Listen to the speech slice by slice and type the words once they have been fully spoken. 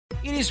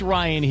is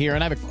Ryan here,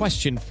 and I have a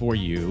question for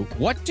you.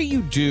 What do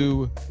you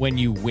do when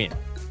you win?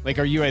 Like,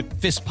 are you a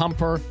fist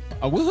pumper,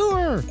 a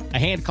woohooer, a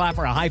hand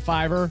clapper, a high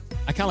fiver?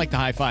 I kind of like the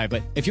high five,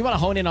 but if you want to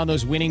hone in on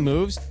those winning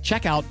moves,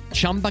 check out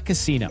Chumba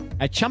Casino.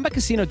 At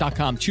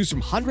ChumbaCasino.com, choose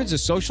from hundreds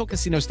of social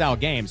casino-style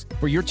games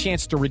for your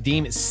chance to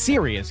redeem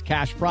serious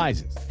cash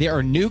prizes. There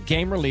are new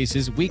game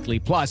releases weekly,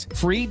 plus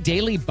free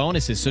daily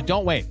bonuses. So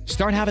don't wait.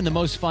 Start having the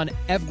most fun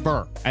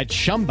ever at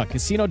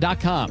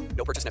ChumbaCasino.com.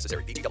 No purchase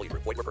necessary. VGW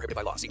Group. Void where prohibited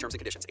by law. See terms and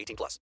conditions.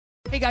 18+.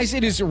 Hey guys,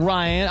 it is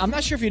Ryan. I'm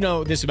not sure if you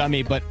know this about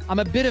me, but I'm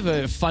a bit of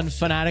a fun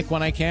fanatic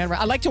when I can.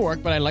 I like to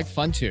work, but I like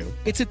fun too.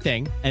 It's a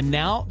thing. And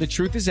now the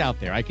truth is out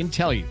there. I can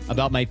tell you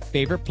about my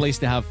favorite place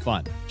to have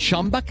fun.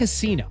 Chumba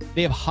Casino.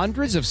 They have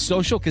hundreds of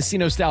social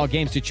casino style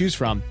games to choose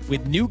from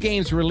with new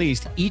games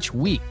released each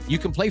week. You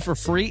can play for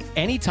free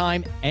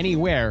anytime,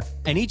 anywhere.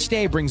 And each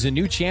day brings a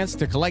new chance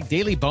to collect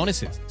daily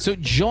bonuses. So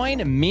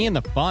join me in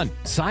the fun.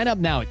 Sign up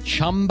now at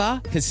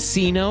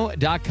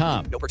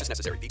ChumbaCasino.com. No purchase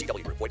necessary.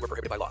 VGW Group. Void where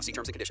prohibited by law. See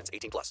terms and conditions.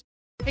 18+.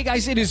 Hey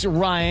guys, it is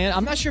Ryan.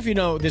 I'm not sure if you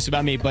know this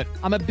about me, but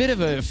I'm a bit of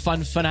a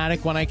fun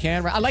fanatic when I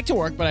can. I like to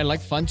work, but I like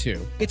fun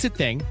too. It's a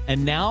thing.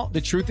 And now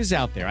the truth is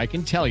out there. I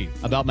can tell you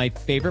about my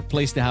favorite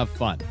place to have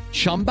fun.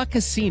 Chumba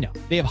Casino.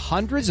 They have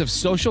hundreds of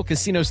social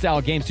casino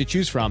style games to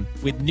choose from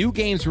with new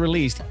games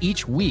released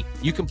each week.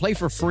 You can play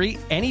for free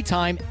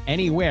anytime,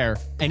 anywhere.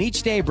 And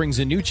each day brings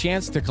a new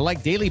chance to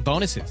collect daily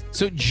bonuses.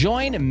 So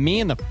join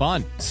me in the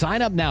fun.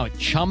 Sign up now at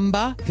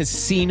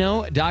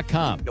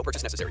ChumbaCasino.com. No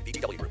purchase necessary.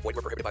 VGW Group. Void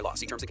where prohibited by law.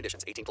 See terms and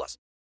conditions. 18+.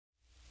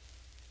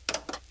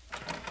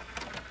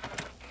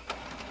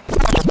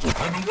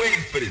 I've been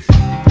waiting for this.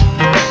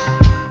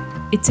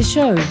 It's a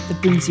show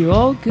that brings you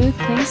all good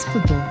things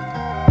football.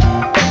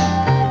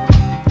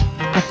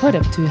 A pot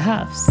of two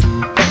halves.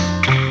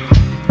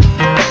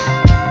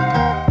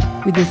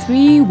 With the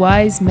three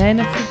wise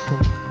men of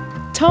football.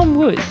 Tom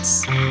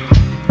Woods,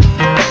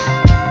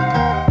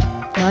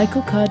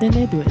 Michael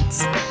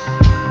Carden-Edwards,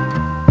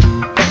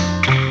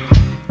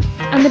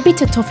 and the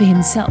bitter toffee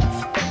himself,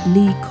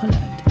 Lee Collard.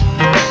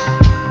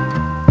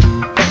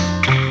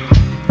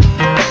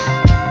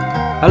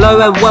 Hello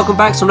and welcome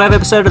back to another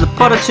episode of the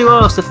Pod of Two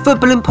Halves, the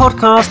footballing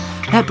podcast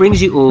that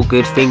brings you all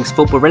good things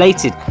football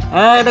related,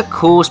 and of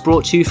course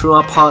brought to you through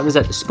our partners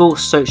at the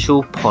Sports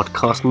Social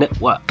Podcast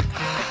Network.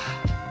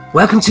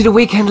 Welcome to the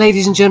weekend,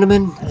 ladies and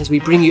gentlemen, as we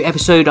bring you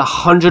episode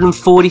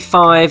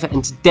 145,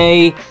 and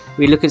today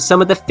we look at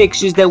some of the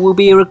fixtures that will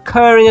be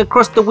recurring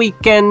across the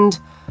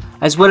weekend,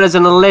 as well as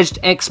an alleged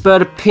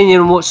expert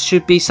opinion on what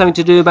should be something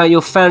to do about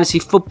your fantasy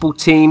football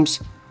teams.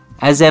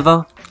 As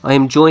ever, I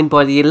am joined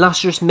by the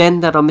illustrious men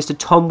that are Mr.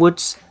 Tom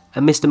Woods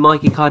and Mr.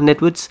 Mikey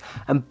Carden-Edwards.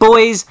 And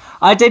boys,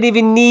 I don't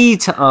even need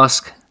to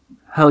ask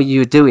how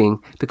you're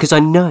doing, because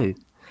I know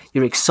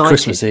you're excited.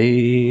 Christmas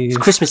Eve. It's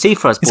Christmas Eve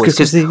for us, boys,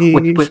 Christmas because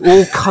Eve. we're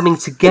all coming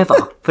together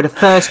for the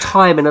first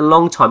time in a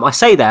long time. I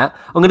say that.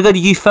 I'm going to go to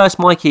you first,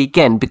 Mikey,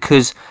 again,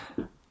 because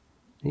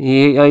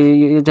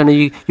you're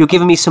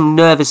giving me some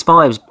nervous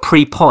vibes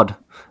pre-pod.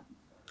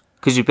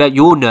 Because you've got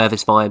your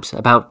nervous vibes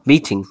about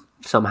meeting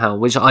somehow,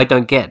 which I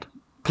don't get.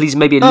 Please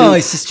maybe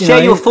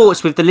share your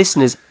thoughts with the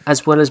listeners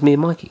as well as me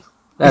and Mikey.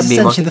 It's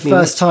essentially the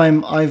first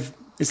time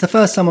It's the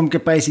first time I'm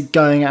basically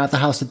going out of the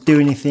house to do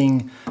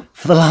anything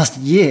for the last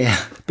year.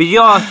 But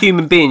you are a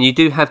human being. You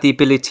do have the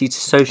ability to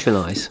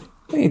socialise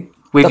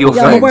with your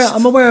friends.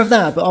 I'm aware of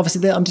that, but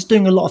obviously I'm just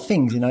doing a lot of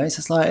things, you know. It's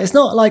just like, it's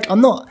not like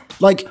I'm not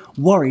like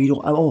worried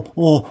or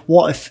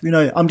what if, you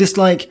know, I'm just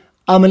like,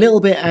 I'm a little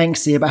bit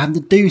angsty about having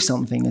to do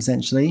something,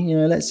 essentially. You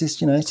know, it's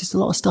just a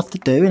lot of stuff to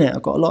do, innit?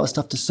 I've got a lot of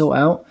stuff to sort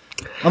out.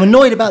 I'm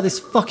annoyed about this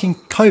fucking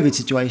COVID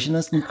situation.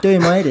 That's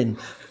doing my head in.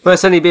 Well,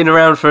 it's only been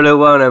around for a little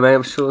while now, mate.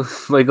 I'm sure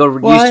we got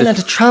used to it. I hadn't had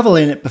to travel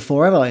in it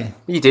before, have I?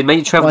 You did, mate.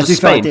 You travelled to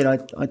Spain. I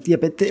did. Yeah,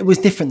 but it was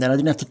different then. I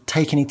didn't have to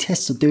take any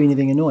tests or do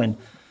anything annoying.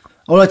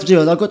 All I had to do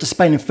was I got to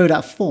Spain and filled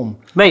out a form.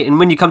 Mate, and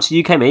when you come to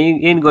the UK,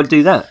 mate, you ain't got to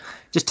do that.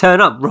 Just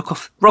turn up, rock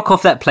off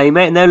that plane,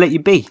 mate, and they'll let you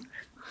be.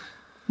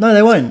 No,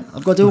 they won't.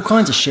 I've got to do all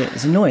kinds of shit.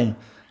 It's annoying.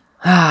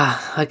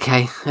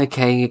 Okay.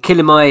 You're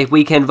killing my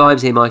weekend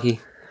vibes here,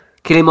 Mikey.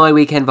 Killing my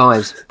weekend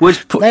vibes.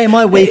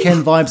 My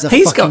weekend vibes are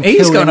he's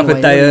gone up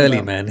a day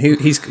early, man. He'll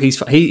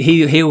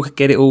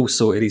get it all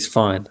sorted. He's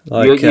fine.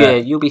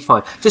 You'll be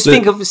fine. Just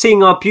think of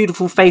seeing our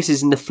beautiful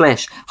faces in the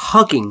flesh,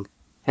 hugging.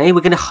 Hey,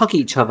 we're going to hug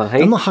each other.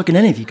 Hey, I'm not hugging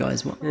any of you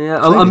guys. What?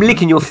 Yeah, I'm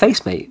licking your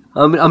face, mate.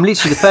 I'm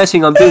literally the first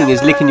thing I'm doing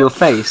is licking your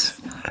face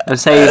and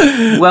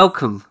saying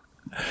welcome.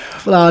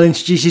 Well, I'll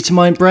introduce you to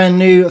my brand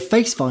new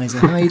face visor.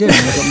 How you doing?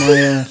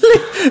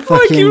 I've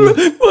got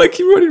my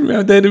Mikey running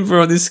around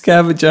Edinburgh on this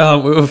scavenger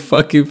hunt with a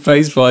fucking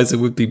face visor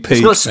would be peak.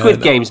 It's not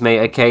Squid Games, mate.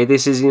 Okay,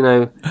 this is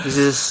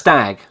a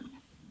stag.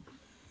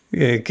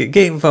 Yeah, get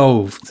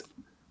involved,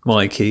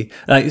 Mikey.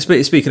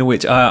 Speaking of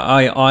which,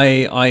 I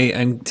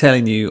am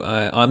telling you,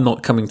 I'm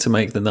not coming to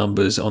make the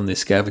numbers on this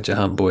scavenger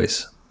hunt,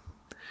 boys.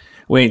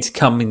 We ain't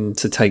coming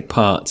to take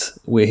part.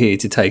 We're here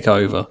to take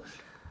over.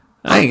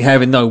 I ain't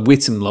having no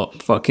Whittam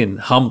lot fucking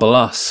humble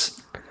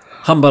us.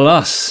 humble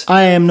us.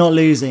 I am not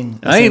losing.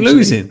 I ain't essentially.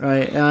 losing.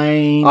 Right, I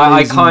ain't I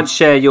losing. can't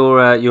share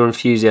your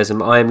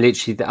enthusiasm. I am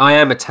literally, I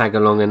am a tag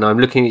along, and I'm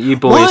looking at you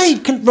boys.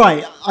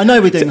 Right, I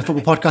know we're doing a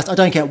football podcast. I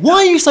don't care. Why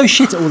are you so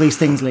shit at all these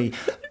things, Lee?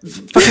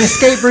 Fucking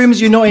escape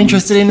rooms you're not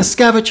interested in, a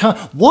scavenger.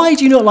 Why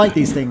do you not like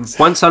these things?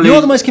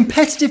 You're the most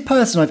competitive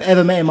person I've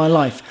ever met in my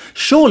life.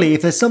 Surely,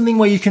 if there's something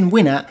where you can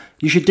win at,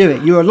 you should do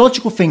it. You're a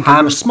logical thinker.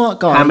 You're a smart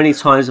guy. How many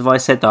times have I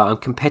said that? I'm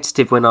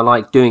competitive when I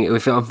like doing it.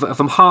 If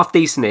I'm half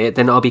decent at it,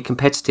 then I'll be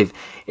competitive.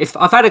 If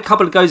I've had a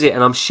couple of goes at it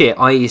and I'm shit,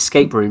 i.e.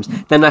 escape rooms,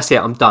 then that's it.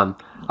 I'm done.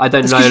 I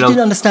don't It's know. because you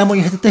didn't understand what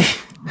you had to do.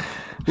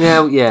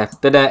 Yeah.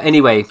 But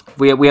anyway,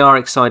 we are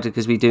excited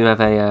because we do have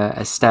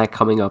a stag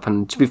coming up,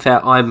 and to be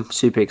fair, I'm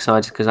super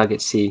excited because I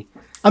get to see.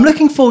 I'm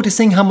looking forward to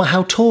seeing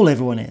how tall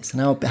everyone is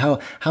and how big how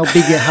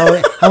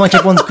much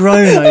everyone's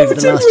grown over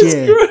the last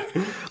year.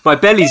 My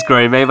belly's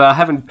grown, mate, but I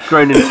haven't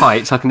grown in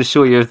height. I can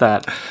assure you of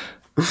that.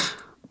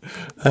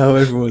 How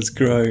everyone's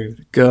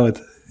grown. God,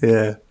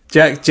 yeah.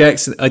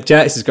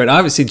 Jackson's grown. I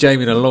haven't seen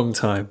Jamie in a long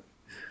time.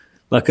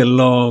 Like a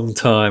long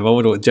time. I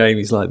wonder what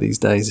Jamie's like these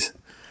days.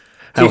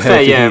 To be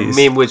fair, yeah,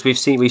 me and Woods,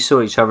 we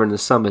saw each other in the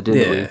summer,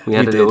 didn't we? We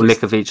had a little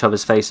lick of each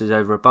other's faces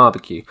over a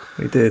barbecue.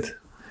 We did.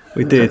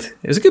 It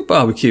was a good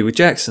barbecue with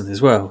Jackson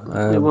as well.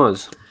 It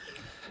was.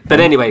 But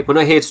anyway, we're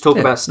not here to talk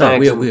about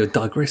stags. No, we are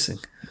digressing.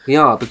 We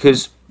are,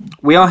 because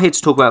we are here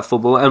to talk about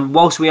football, and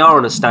whilst we are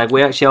on a stag,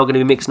 we actually are going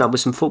to be mixing up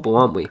with some football,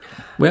 aren't we?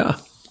 We are.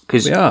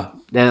 We are.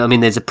 I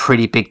mean, there's a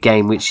pretty big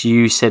game which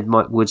you said,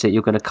 Mike Woods, that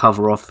you're going to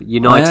cover off.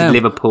 United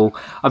Liverpool.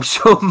 I'm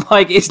sure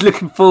Mike is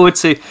looking forward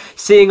to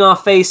seeing our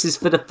faces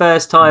for the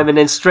first time, and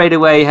then straight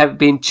away have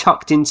been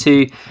chucked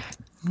into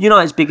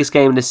United's biggest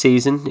game of the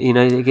season.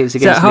 Against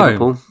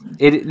Liverpool.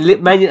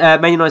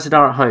 Man United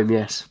are at home.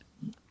 Yes.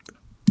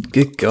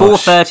 Good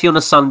gosh. 4:30 on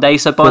a Sunday.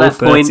 So by that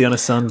point, on a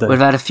Sunday, we've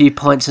had a few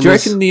pints. Do you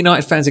reckon the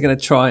United fans are going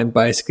to try and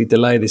basically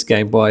delay this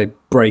game by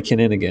breaking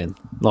in again?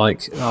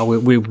 Like,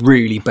 we're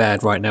really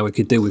bad right now. We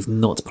could do with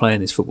not playing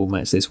this football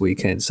match this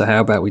weekend. So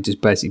how about we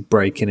just basically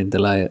break in and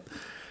delay it?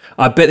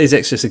 I bet there's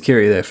extra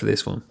security there for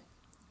this one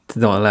to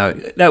not allow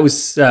it. That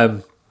was,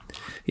 that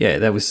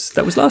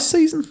was last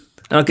season.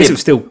 And I guess it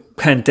was still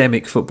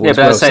pandemic football as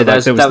well. So there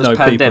was no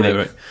pandemic.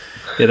 People there.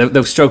 Yeah,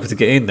 they'll struggle to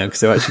get in though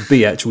because there'll actually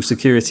be actual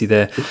security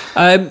there.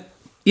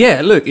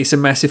 Look, it's a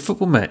massive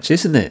football match,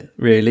 isn't it?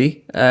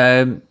 Really.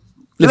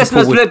 Let's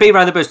be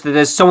around the bush.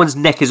 There's someone's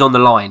neck is on the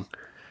line.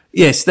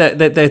 Yes, there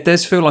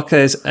does feel like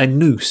there's a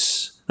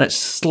noose that's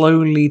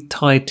slowly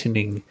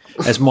tightening,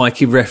 as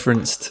Mikey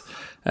referenced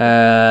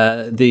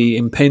the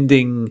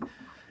impending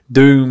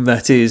doom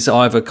that is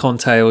either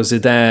Conte or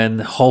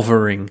Zidane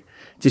hovering,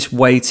 just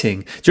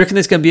waiting. Do you reckon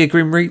there's going to be a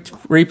Grim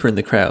Reaper in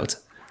the crowd?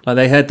 Like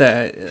they had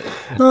that.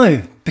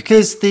 No,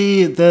 because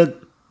the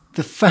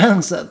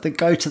fans that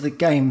go to the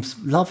games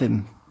love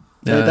him.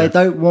 They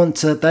don't want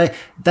to.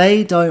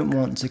 They don't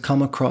want to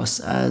come across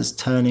as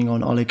turning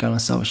on Ole Gunnar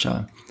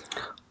Solskjaer.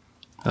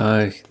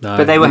 No,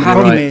 but they were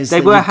happy.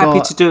 They were happy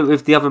to do it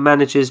with the other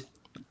managers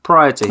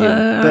prior to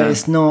him. But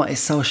it's not.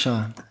 It's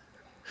Solskjaer.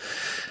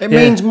 It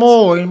means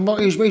more.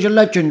 He's a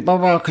legend,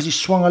 because he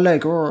swung a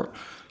leg. I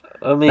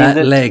mean,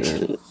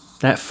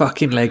 that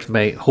fucking leg,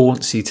 mate,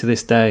 haunts you to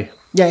this day.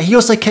 Yeah, he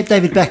also kept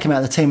David Beckham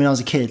out of the team when I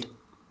was a kid.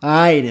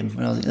 I hate him.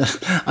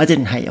 I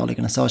didn't hate Ole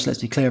Gunnar Solskjaer,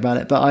 let's be clear about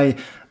it. But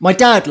my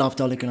dad loved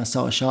Ole Gunnar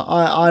Solskjaer.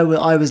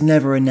 I was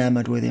never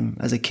enamoured with him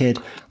as a kid,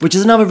 which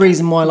is another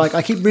reason why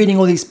I keep reading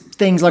all these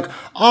things like,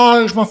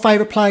 he's my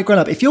favourite player growing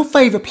up. If your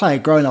favourite player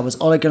growing up was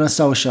Ole Gunnar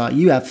Solskjaer,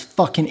 you have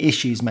fucking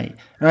issues, mate.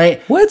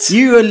 Right? What?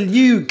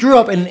 You grew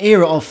up in an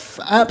era of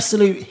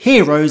absolute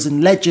heroes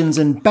and legends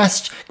and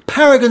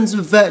paragons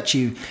of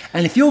virtue.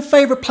 And if your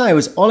favourite player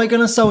was Ole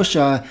Gunnar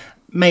Solskjaer,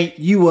 mate,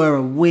 you were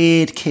a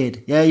weird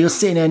kid. Yeah, you're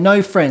sitting there,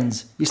 no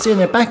friends. You're sitting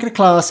there back of the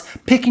class,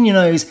 picking your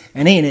nose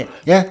and eating it.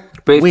 Yeah,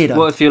 but weirdo.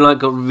 What if you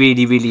got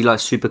really, really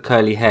super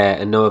curly hair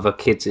and no other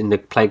kids in the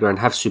playground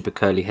have super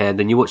curly hair?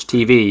 Then you watch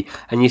TV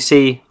and you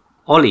see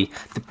Ollie,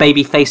 the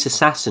baby-faced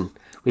assassin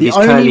with his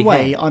curly hair. The only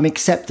way I'm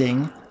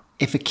accepting,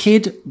 if a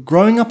kid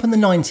growing up in the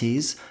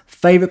 90s,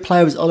 favourite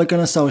player was Ole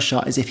Gunnar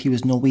Solskjaer, is if he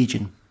was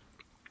Norwegian.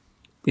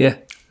 Yeah,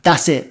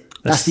 that's it.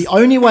 That's the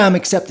only way I'm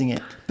accepting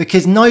it,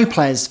 because no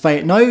person's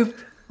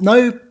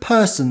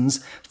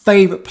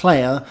favourite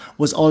player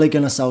was Ole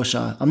Gunnar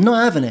Solskjaer. I'm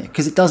not having it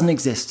because it doesn't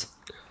exist.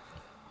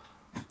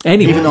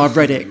 Anyway, even though I've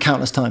read it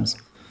countless times.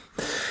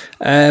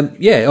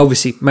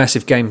 Obviously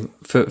massive game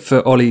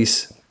for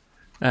Ollie's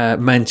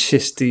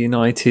Manchester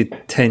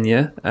United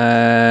tenure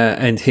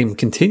and him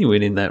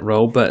continuing in that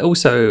role, but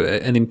also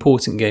an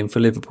important game for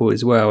Liverpool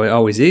as well. It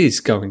always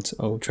is going to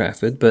Old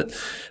Trafford, but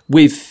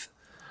with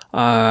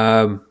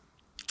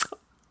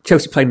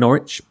Chelsea played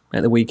Norwich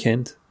at the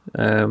weekend.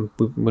 We're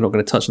not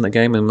going to touch on that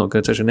game, and I'm not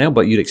going to touch on it now,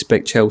 but you'd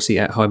expect Chelsea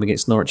at home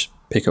against Norwich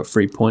pick up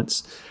 3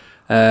 points.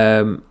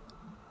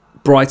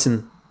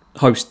 Brighton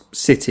host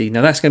City.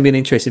 Now that's going to be an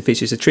interesting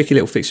fixture. It's a tricky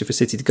little fixture for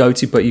City to go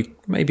to, but you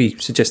maybe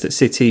suggest that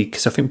City,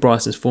 because I think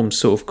Brighton's form's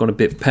sort of gone a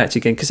bit patchy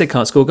again because they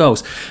can't score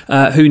goals.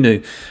 Who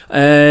knew?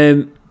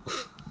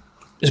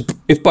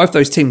 if both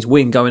those teams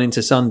win going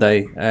into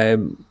Sunday,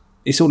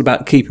 it's all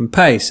about keeping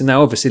pace. And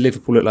now, obviously,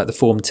 Liverpool look like the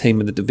form team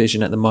of the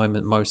division at the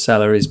moment. Mo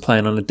Salah is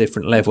playing on a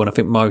different level, and I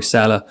think Mo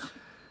Salah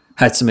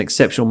had some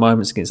exceptional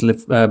moments against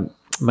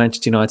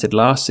Manchester United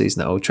last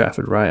season at Old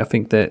Trafford, right? I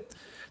think that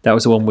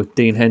was the one with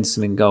Dean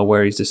Henderson in goal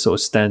where he's just sort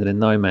of standing in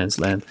no man's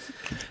land.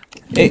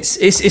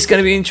 It's going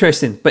to be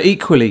interesting, but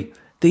equally,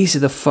 these are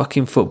the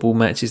fucking football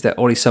matches that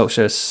Ole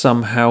Solskjaer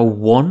somehow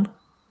won.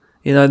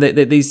 You know,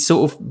 these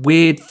sort of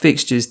weird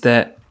fixtures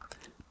that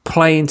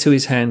play into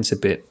his hands a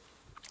bit.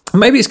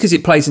 Maybe it's because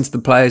it plays into the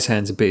players'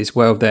 hands a bit as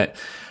well, that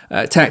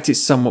tactics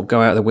somewhat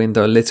go out the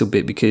window a little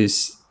bit,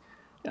 because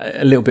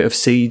a little bit of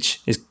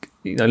siege is,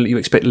 you know, you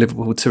expect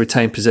Liverpool to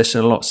retain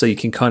possession a lot, so you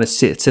can kind of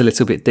sit a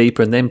little bit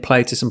deeper and then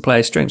play to some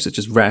player strengths, such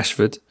as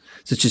Rashford,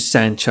 such as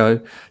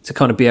Sancho, to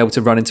kind of be able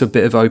to run into a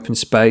bit of open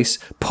space.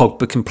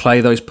 Pogba can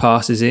play those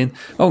passes in.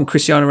 Oh, and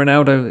Cristiano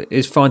Ronaldo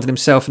is finding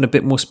himself in a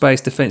bit more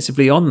space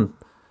defensively on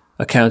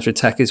a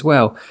counter-attack as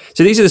well.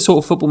 So these are the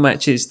sort of football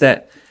matches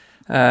that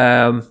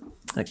a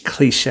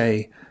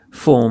cliche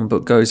form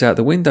but goes out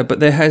the window. But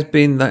there has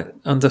been that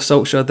under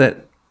Solskjaer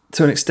that,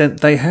 to an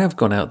extent, they have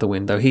gone out the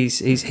window.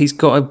 He's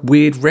got a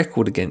weird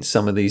record against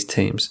some of these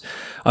teams.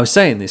 I'm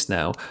saying this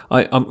now.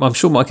 I'm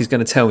sure Mike is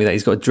going to tell me that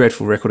he's got a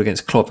dreadful record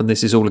against Klopp, and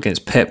this is all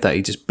against Pep, that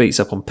he just beats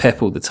up on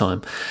Pep all the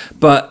time.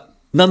 But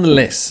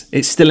nonetheless,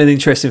 it's still an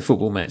interesting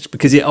football match,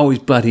 because it always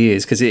bloody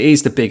is, because it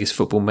is the biggest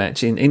football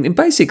match in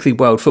basically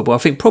world football. I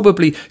think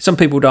probably some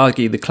people would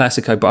argue the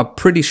Classico, but I'm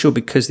pretty sure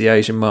because the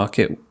Asian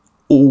market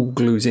all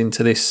glues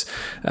into this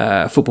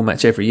football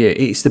match every year,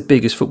 it's the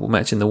biggest football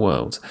match in the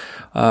world,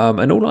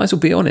 and all eyes will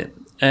be on it.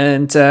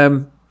 And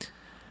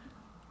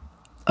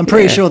I'm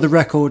pretty sure the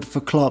record for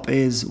Klopp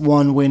is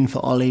 1 win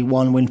for Ole,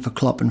 1 win for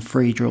Klopp, and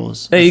 3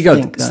 draws. There you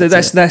go. So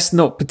that's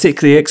not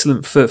particularly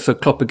excellent for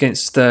Klopp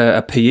against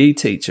a PE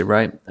teacher,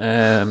 right?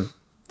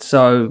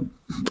 So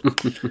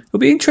it'll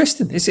be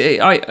interesting.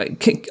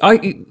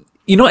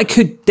 United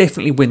could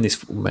definitely win this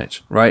football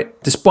match,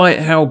 right? Despite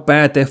how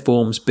bad their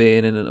form's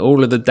been and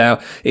all of the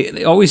doubt,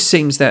 it always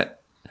seems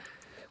that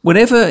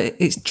whenever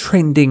it's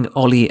trending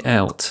Ole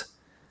out,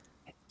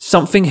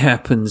 something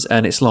happens,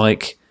 and it's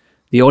like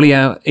the Ole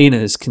out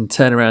inners can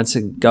turn around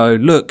and go,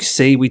 look,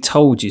 see, we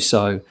told you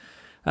so.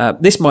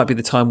 This might be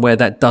the time where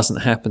that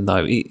doesn't happen,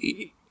 though.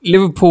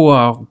 Liverpool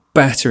are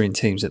battering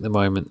teams at the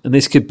moment, and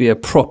this could be a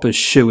proper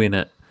shoe-in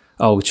at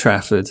Old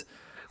Trafford,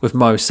 with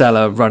Mo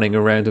Salah running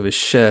around with his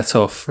shirt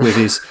off, with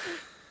his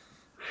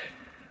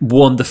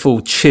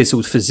wonderful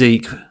chiselled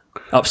physique,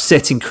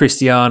 upsetting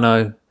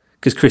Cristiano,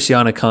 because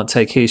Cristiano can't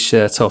take his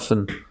shirt off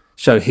and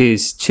show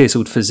his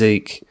chiselled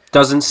physique.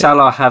 Doesn't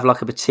Salah have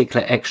like a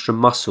particular extra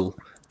muscle?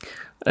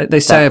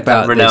 They say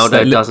about that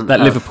Ronaldo this,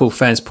 that Liverpool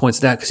fans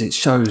pointed out, because it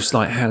shows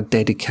like how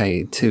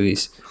dedicated to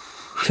his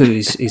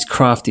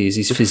craft he is,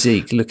 his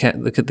physique. Look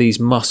at these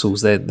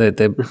muscles; they're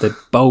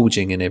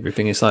bulging and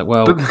everything. It's like,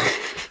 well.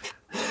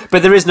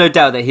 But there is no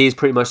doubt that he is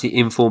pretty much the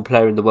informed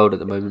player in the world at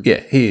the moment.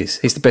 Yeah, he is.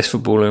 He's the best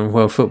footballer in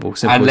world football.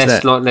 And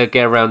let's not beat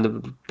around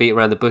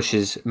the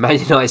bushes. Man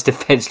United's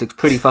defence looks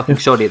pretty fucking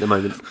shoddy at the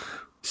moment.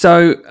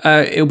 So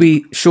it'll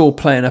be Shaw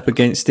playing up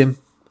against him.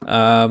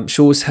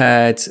 Shaw's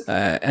had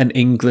an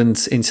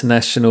England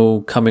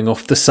international coming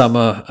off the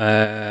summer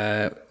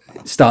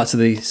start to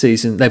the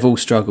season. They've all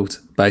struggled,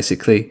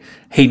 basically.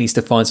 He needs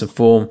to find some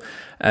form.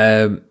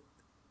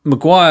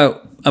 Maguire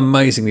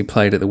amazingly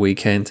played at the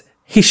weekend.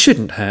 He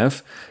shouldn't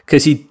have,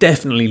 because he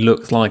definitely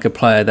looked like a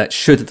player that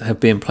shouldn't have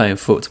been playing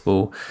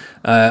football.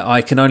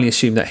 I can only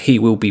assume that he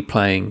will be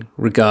playing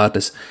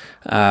regardless.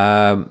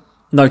 No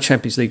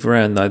Champions League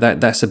around, though.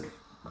 That's a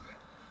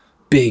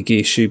big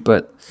issue.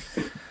 But,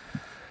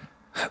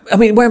 I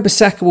mean,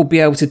 Wan-Bissaka will be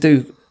able to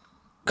do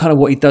kind of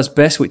what he does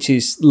best, which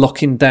is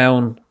locking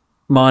down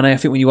Mane. I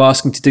think when you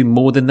ask him to do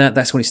more than that,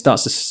 that's when he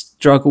starts to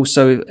struggle.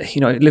 So, you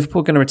know,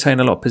 Liverpool are going to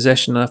retain a lot of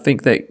possession. And I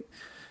think that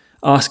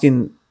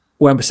asking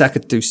Wan-Bissaka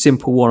to do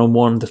simple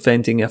one-on-one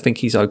defending, I think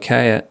he's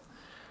okay at.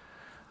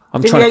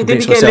 I'm trying to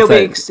convince myself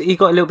that he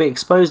got a little bit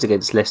exposed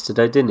against Leicester,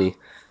 though, didn't he?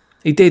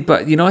 He did,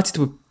 but United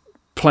were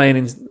playing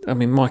in. I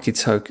mean, Mikey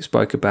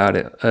spoke about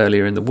it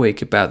earlier in the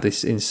week, about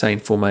this insane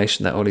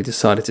formation that Ole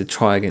decided to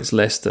try against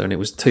Leicester, and it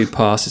was 2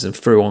 passes and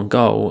through on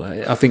goal.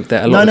 I think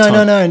that a lot of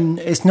time.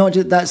 No. It's not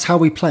just that's how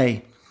we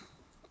play.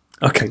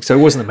 Okay, so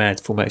it wasn't a mad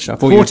formation. I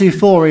thought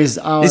 4-2-4 is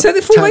our. Is that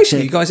the formation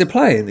tactic. you guys are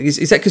playing?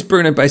 Is that because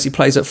Bruno basically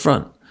plays up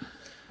front?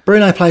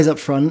 Bruno plays up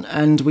front,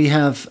 and we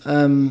have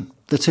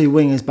the 2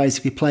 wingers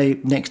basically play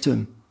next to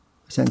him.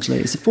 Essentially,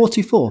 it's a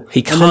 4-2-4.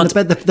 He can't.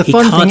 The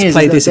fun thing is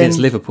play this against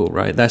Liverpool,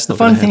 right? That's not. The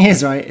fun thing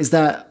is, right, is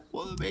that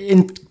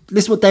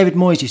this is what David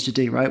Moyes used to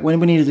do, right? When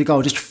we needed a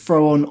goal, just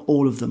throw on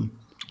all of them.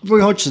 Roy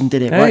Hodgson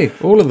did it, right?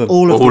 All of them.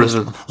 All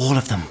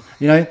of them.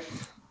 You know,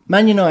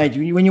 Man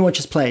United. When you watch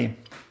us play,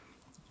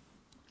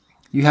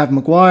 you have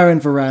Maguire and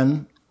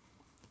Varane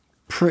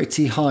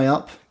pretty high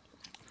up.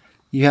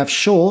 You have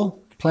Shaw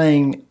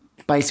playing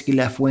basically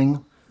left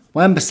wing,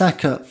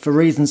 Wan-Bissaka, for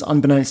reasons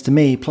unbeknownst to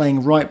me,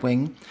 playing right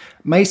wing.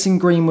 Mason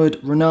Greenwood,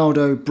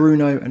 Ronaldo,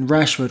 Bruno and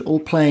Rashford all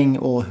playing,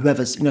 or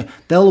whoever's,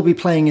 they'll all be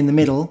playing in the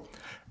middle.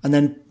 And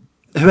then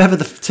whoever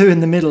the two in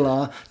the middle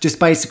are, just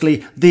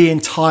basically the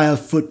entire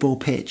football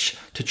pitch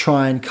to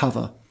try and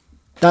cover.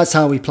 That's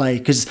how we play,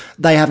 because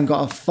they haven't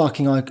got a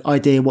fucking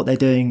idea what they're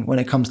doing when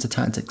it comes to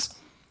tactics.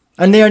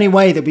 And the only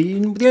way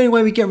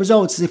we get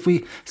results is if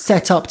we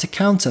set up to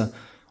counter.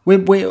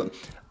 We're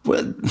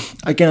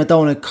again, I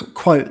don't want to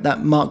quote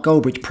that Mark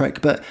Goldbridge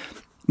prick, but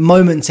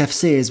Moments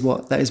FC is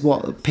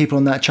what people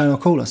on that channel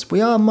call us.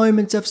 We are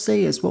Moments FC,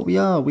 is what we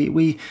are.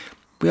 We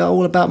are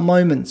all about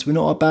moments. We're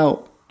not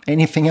about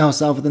anything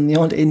else other than the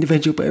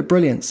individual bit of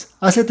brilliance.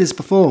 I said this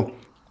before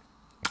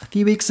a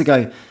few weeks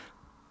ago.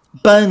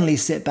 Burnley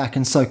sit back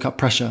and soak up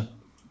pressure.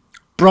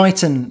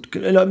 Brighton,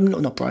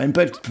 not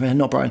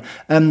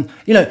Brighton.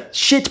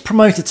 Shit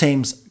promoter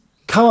teams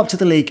come up to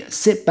the league,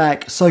 sit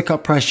back, soak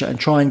up pressure, and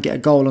try and get a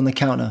goal on the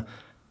counter.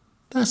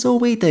 That's all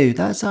we do.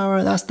 That's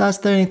the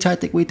only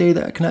tactic we do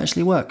that can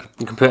actually work.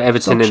 You can put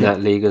Everton in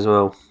that league as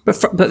well.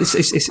 But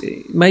it's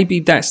maybe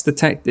that's the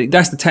tactic.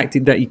 That's the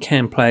tactic that you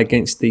can play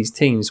against these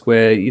teams,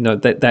 where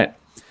that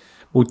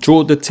will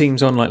draw the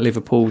teams on like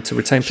Liverpool to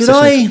retain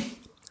possession.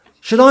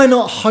 Should I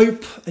not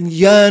hope and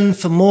yearn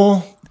for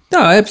more? No,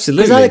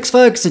 absolutely. Because Alex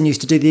Ferguson used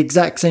to do the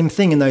exact same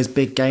thing in those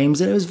big games,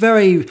 and it was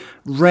very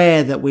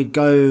rare that we'd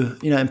go,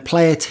 and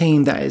play a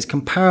team that is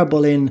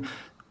comparable in,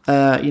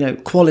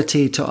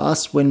 quality to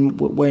us.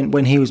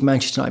 When he was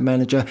Manchester United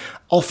manager,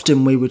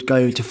 often we would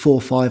go to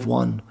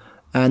 4-5-1,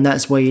 and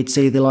that's where you'd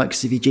see the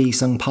likes of your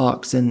Ji-Sung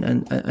Parks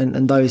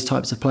and those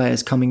types of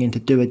players coming in to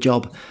do a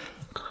job.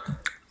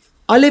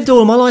 I lived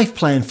all my life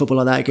playing football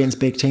like that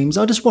against big teams.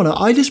 I just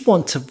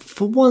want to,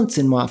 for once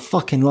in my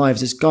fucking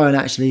lives, just go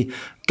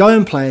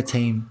and play a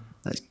team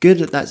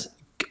that's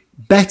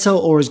better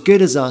or as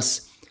good as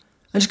us,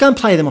 and just go and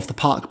play them off the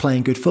park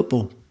playing good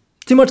football.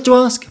 Too much to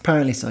ask?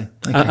 Apparently so.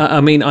 Okay.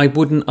 I mean, I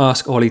wouldn't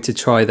ask Ollie to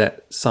try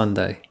that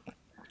Sunday.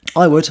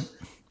 I would.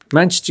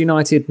 Manchester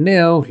United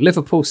 0,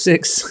 Liverpool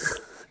 6.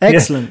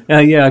 Excellent.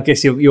 Yeah, I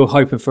guess you're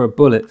hoping for a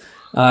bullet.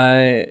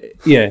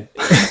 Yeah,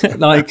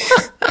 like.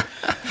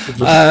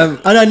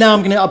 I know now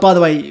I'm going to... by the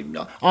way,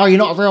 you're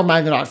not a real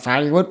Man United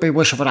fan. You would be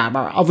wishing for that.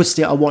 But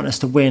obviously, I want us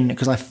to win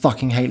because I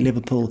fucking hate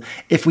Liverpool.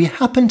 If we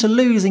happen to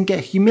lose and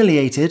get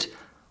humiliated...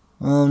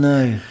 Oh,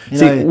 no.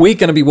 We're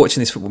going to be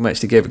watching this football match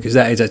together because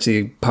that is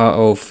actually part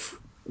of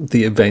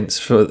the events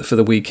for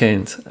the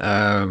weekend,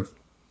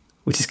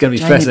 which is going to be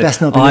fascinating. Jamie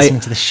best not be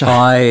listening to the show.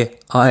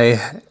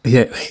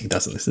 Yeah, he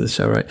doesn't listen to the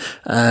show, right?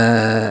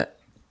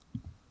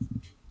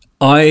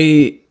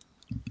 I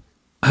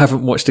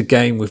haven't watched a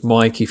game with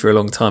Mikey for a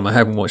long time. I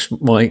haven't watched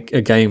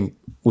a game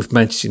with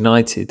Manchester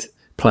United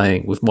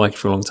playing with Mikey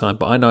for a long time,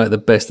 but I know at the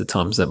best of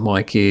times that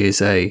Mikey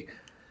is a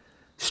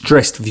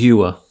stressed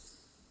viewer.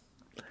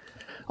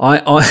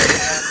 Not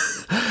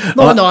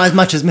as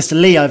much as Mr.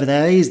 Lee over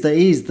there. He's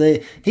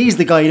the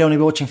guy you don't want to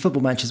be watching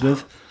football matches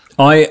with.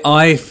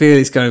 I feel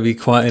it's going to be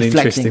quite an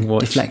interesting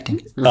watch. Deflecting.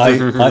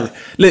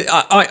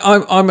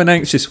 I'm an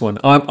anxious one.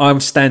 I'm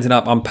standing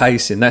up. I'm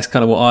pacing. That's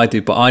kind of what I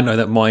do. But I know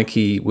that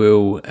Mikey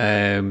will.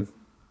 There'll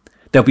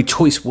be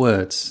choice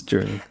words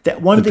during.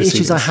 One of the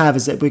issues I have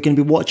is that we're going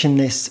to be watching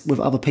this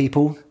with other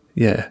people.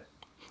 Yeah.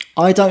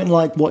 I don't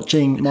like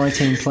watching my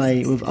team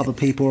play with other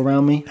people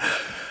around me.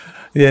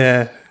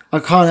 Yeah. I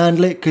can't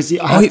handle it because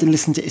I have to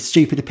listen to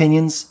stupid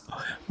opinions.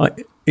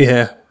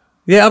 Yeah.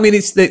 Yeah, I mean,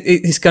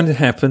 it's going to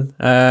happen.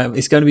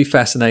 It's going to be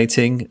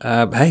fascinating.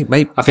 Hey,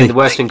 mate. I think the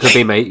worst thing could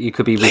be, mate, you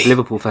could be with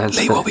Liverpool fans.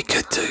 Lee, what we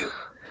could do,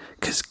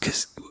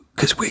 because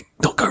we're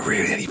not got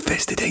really any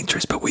vested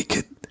interest, but we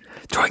could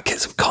try and get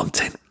some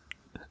content.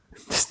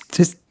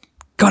 Just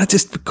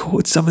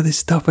record some of this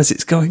stuff as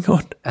it's going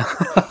on.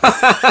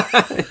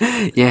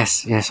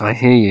 Yes, I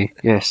hear you.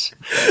 Yes,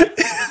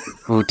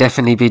 we'll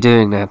definitely be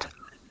doing that.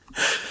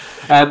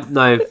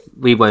 No,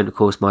 we won't. Of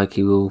course,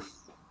 Mikey will.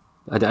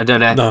 I don't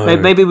know. No.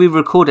 Maybe we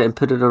record it and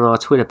put it on our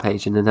Twitter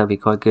page, and then that'd be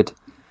quite good.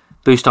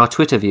 Boost our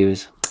Twitter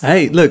viewers.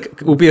 Hey,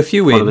 look, we'll be a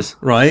few followers.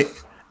 In, right?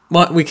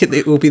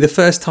 It will be the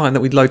first time that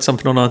we load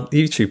something on our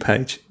YouTube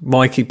page.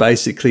 Mikey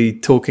basically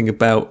talking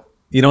about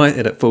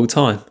United at full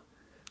time.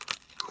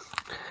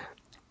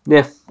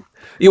 Yeah.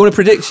 You want a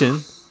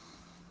prediction?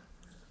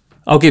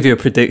 I'll give you a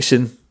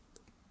prediction.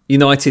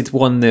 United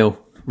 1-0.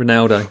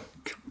 Ronaldo.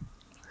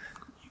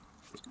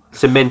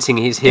 Cementing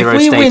his hero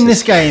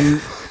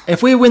status.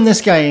 If we win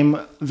this game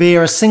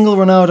via a single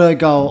Ronaldo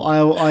goal,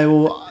 I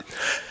will.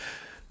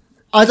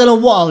 I don't know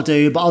what I'll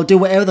do, but I'll do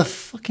whatever the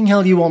fucking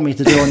hell you want me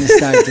to do on this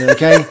stag do.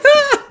 Okay.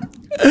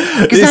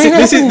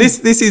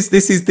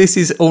 This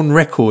is on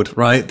record,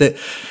 right? That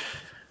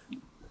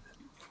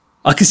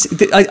I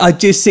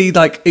just see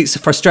like it's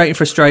frustrating.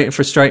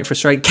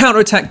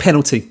 Counter-attack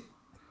penalty.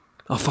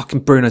 Oh, fucking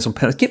Bruno's on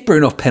penalties. Get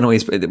Bruno off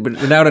penalties.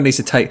 Ronaldo needs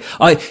to take...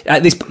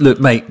 Look,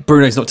 mate,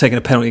 Bruno's not taking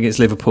a penalty against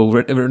Liverpool.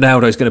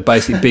 Ronaldo's going to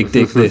basically big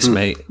dick this,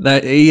 mate.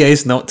 He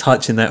is not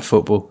touching that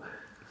football.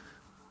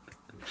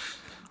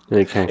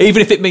 Okay.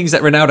 Even if it means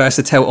that Ronaldo has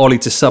to tell Ollie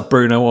to sub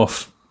Bruno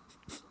off.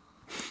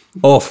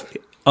 Off.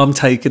 I'm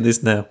taking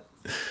this now.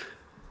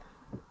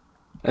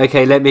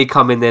 Okay, let me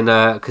come in then,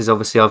 because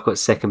obviously I've got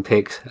second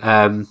pick.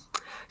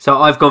 So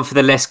I've gone for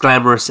the less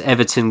glamorous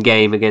Everton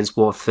game against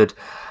Watford.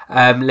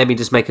 Let me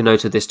just make a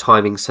note of this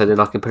timing so then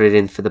I can put it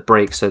in for the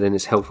break, so then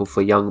it's helpful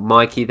for young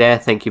Mikey there.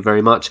 Thank you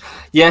very much.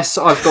 Yes,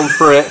 I've gone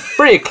for it.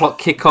 3 o'clock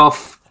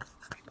kickoff.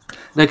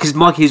 No, because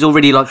Mikey's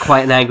already like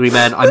quite an angry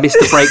man. I missed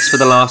the breaks for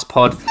the last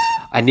pod.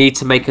 I need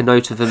to make a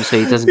note of him so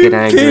he doesn't get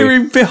angry.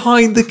 Peering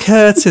behind the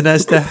curtain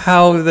as to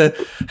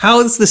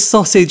how's the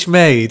sausage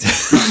made.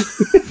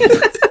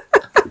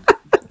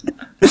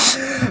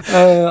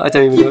 I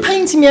don't even know. You're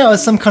painting me out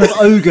as some kind of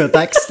ogre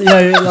like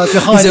behind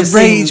He's the a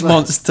rage scenes.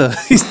 monster.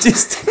 He's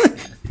just...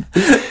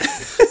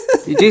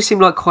 You do seem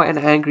like quite an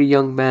angry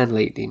young man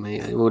lately,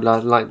 mate. Or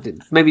like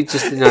maybe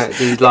just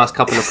these last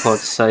couple of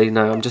pods. So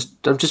I'm just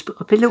a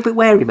little bit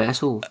wary, mate.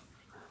 That's all.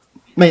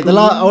 Mate,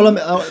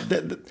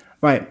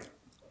 right.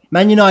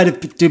 Man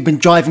United have been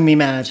driving me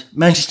mad.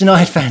 Manchester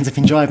United fans have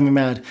been driving me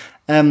mad.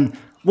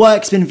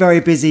 Work's been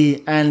very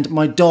busy, and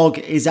my dog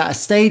is at a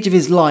stage of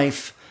his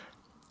life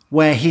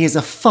where he is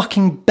a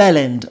fucking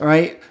bellend,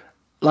 right?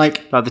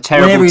 Like the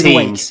terrible he's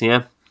teens, awake.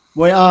 yeah.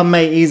 Well,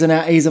 mate, he's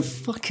a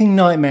fucking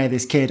nightmare.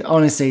 This kid,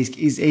 honestly,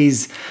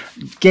 he's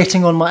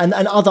getting on my and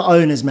other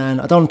owners, man.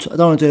 I don't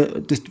want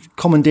to just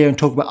commandeer and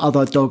talk about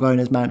other dog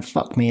owners, man.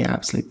 Fuck me,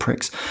 absolute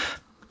pricks.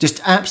 Just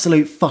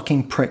absolute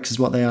fucking pricks is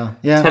what they are.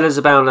 Yeah. Tell us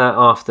about that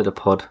after the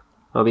pod.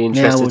 I'll be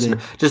interested. Yeah, to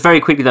know. Just very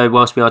quickly though,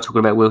 whilst we are talking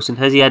about Wilson,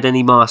 has he had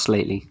any masks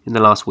lately in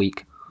the last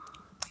week?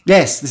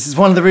 Yes, this is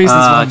one of the reasons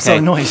why I'm so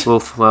annoyed.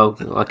 Well,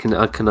 I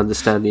can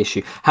understand the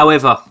issue.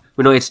 However,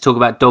 we're not here to talk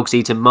about dogs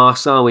eating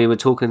masks, are we? We're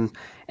talking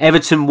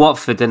Everton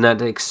Watford and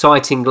that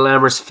exciting,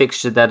 glamorous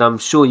fixture that I'm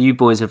sure you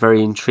boys are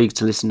very intrigued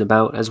to listen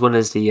about, as well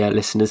as the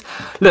listeners.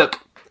 Look,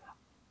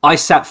 I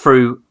sat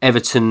through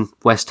Everton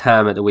West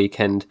Ham at the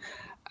weekend,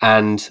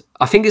 and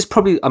I think it's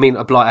probably,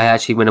 I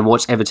actually went and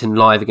watched Everton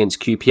live against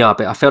QPR,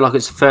 but I felt like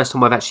it's the first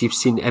time I've actually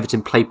seen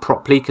Everton play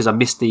properly, because I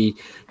missed the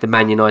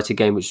Man United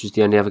game, which was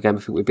the only other game I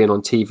think we've been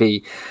on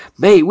TV.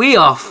 Mate, we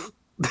are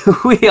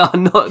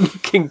not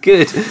looking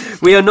good.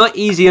 We are not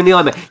easy on the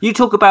eye, mate. You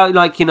talk about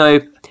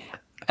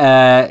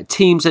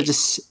teams that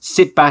just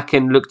sit back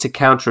and look to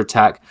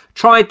counter-attack.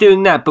 Try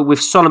doing that, but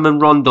with Solomon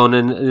Rondon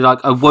and like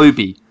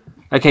Iwobi.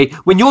 Okay,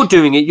 when you're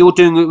doing it with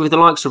the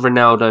likes of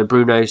Ronaldo,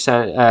 Bruno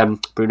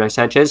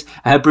Sanchez,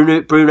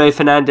 Bruno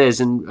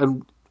Fernandes,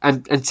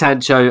 and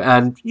Sancho,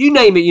 and you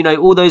name it.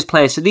 All those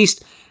players. At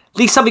least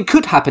something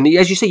could happen.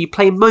 As you say, you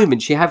play in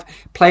moments. You have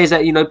players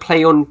that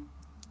play on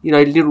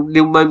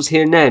little moments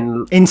here and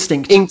there.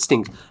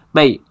 Instinct,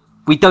 mate.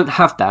 We don't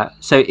have that,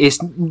 so it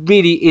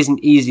really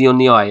isn't easy on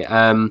the eye.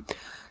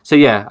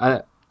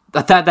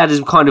 That is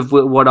kind of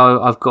what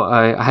I've got.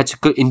 I had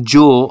to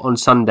endure on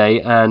Sunday,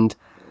 and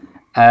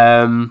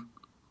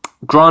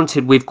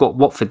granted, we've got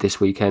Watford this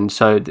weekend,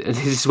 so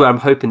this is where I'm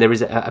hoping there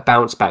is a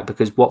bounce back,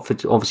 because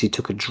Watford obviously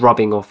took a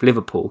drubbing off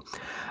Liverpool,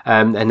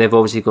 and they've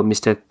obviously got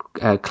Mr.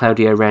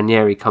 Claudio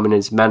Ranieri coming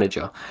as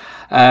manager.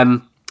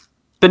 But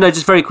no,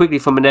 just very quickly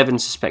from an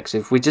Evans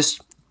perspective,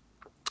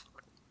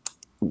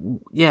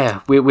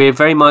 we're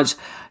very much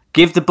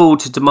give the ball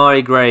to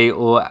Damari Gray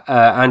or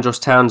Andros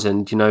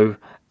Townsend,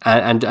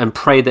 and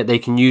pray that they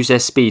can use their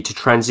speed to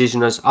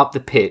transition us up the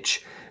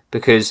pitch,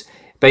 because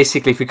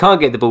basically if we can't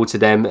get the ball to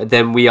them,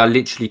 then we are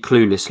literally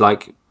clueless.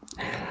 Like,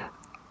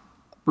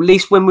 at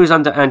least when we was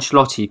under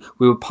Ancelotti,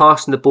 we were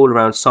passing the ball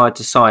around side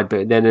to side,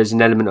 but then there's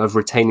an element of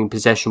retaining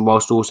possession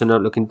whilst also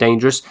not looking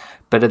dangerous.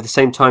 But at the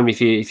same time,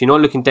 if you're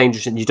not looking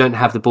dangerous and you don't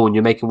have the ball and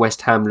you're making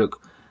West Ham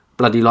look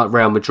bloody like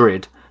Real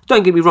Madrid,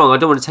 don't get me wrong, I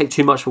don't want to take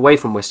too much away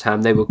from West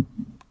Ham. They were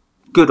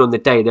good on the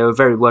day. They were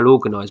very well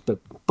organised. But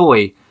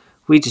boy,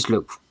 we just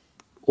look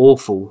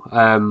awful.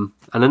 And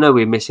I know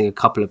we're missing a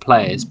couple of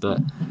players, but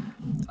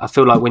I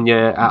feel like when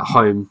you're at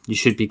home, you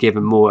should be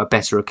given a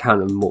better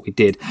account of what we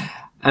did.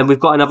 And we've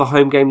got another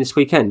home game this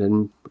weekend.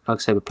 And like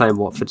I say, we're playing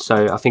Watford.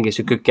 So I think it's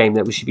a good game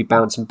that we should be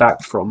bouncing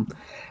back from.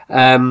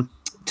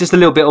 Just a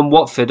little bit on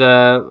Watford.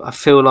 I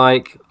feel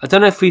like, I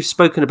don't know if we've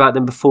spoken about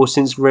them before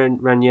since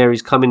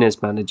Ranieri's come in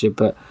as manager,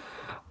 but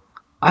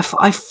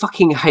I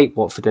fucking hate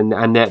Watford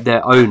and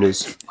their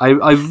owners.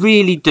 I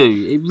really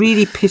do. It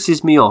really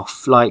pisses me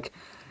off. Like,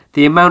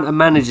 the amount of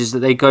managers that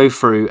they go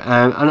through,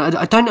 and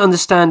I don't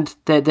understand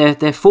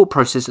their thought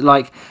process.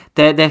 Like,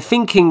 their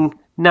thinking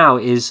now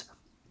is,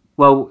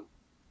 well,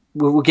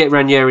 we'll get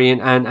Ranieri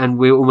and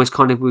we're almost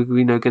kind of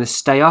going to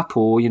stay up,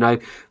 or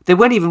they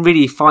weren't even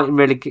really fighting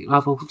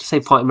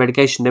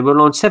relegation. They were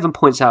on 7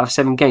 points out of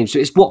 7 games. So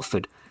it's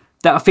Watford.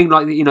 That I think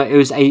it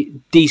was a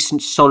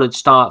decent, solid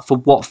start for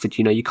Watford.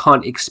 You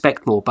can't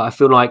expect more. But I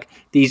feel like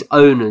these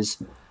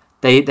owners,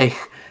 they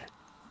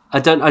I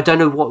don't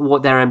know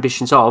what their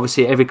ambitions are.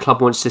 Obviously, every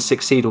club wants to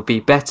succeed or be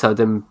better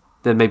than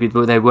maybe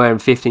they were in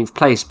 15th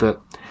place. But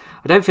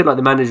I don't feel like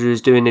the manager is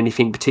doing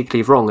anything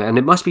particularly wrong. And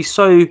it must be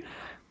so,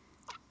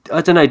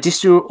 I don't know,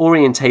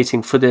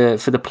 disorientating for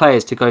the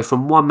players to go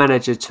from one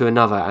manager to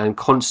another and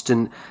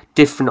constant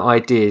different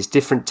ideas,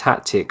 different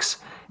tactics.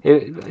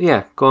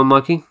 Go on,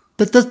 Mikey.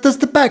 Does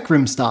the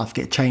backroom staff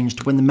get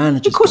changed when the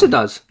manager? Of course it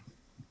does.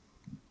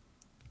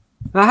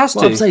 It has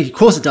Well, to. I'm saying, of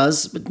course it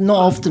does, but not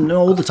often, not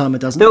all the time it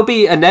doesn't. There'll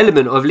be an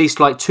element of at least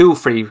like 2 or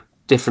 3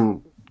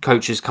 different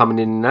coaches coming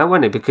in now,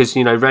 won't it? Because,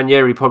 you know,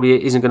 Ranieri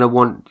probably isn't going to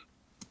want...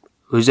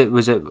 Was it?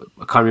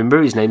 I can't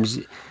remember his name.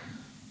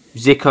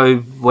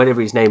 Zico,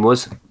 whatever his name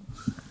was.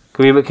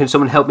 Can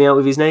someone help me out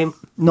with his name?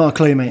 Not a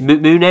clue, mate.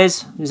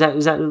 Munez? Is that?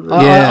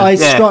 I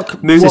struck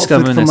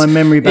Watford from my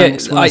memory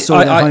banks when I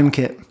saw their home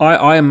kit.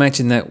 I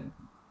imagine that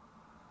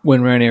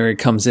when Ranieri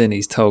comes in,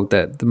 he's told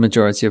that the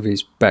majority of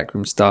his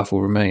backroom staff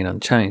will remain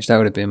unchanged. That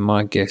would have been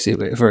my guess.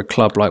 For a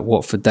club like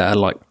Watford that are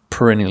like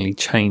perennially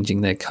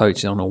changing their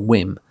coach on a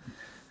whim.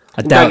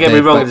 Don't get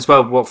me wrong as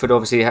well. Watford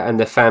obviously and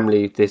the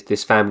family,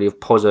 this family of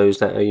Pozzos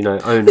that are, you know,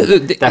 own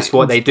it. That's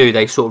what they do.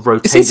 They sort of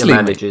rotate the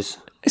managers.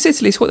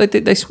 Essentially, it's what they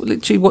did. That's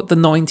literally what the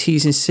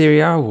 90s in Serie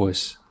A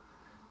was.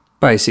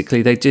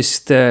 Basically, they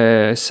just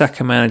sack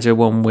a manager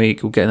one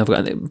week, or get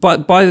another guy.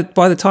 But by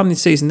the time the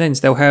season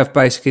ends, they'll have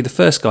basically the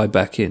first guy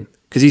back in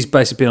because he's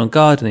basically been on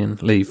gardening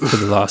leave for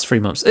the last 3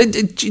 months.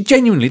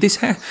 Genuinely, this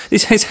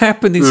has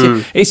happened.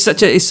 It's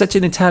such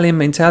an Italian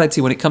mentality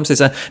when it comes to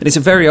this, and it's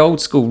a very old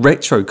school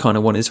retro kind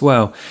of one as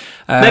well.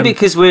 Maybe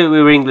because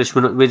we're English,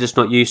 we're just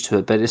not used to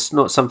it. But it's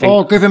not something.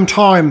 Oh, give him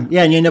time.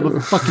 Yeah, and you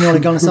never fucking Ole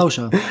Gunnar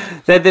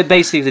Solskjaer. They're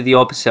basically the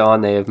opposite,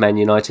 aren't they, of Man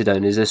United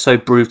owners? They're so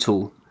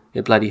brutal,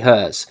 it bloody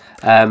hurts.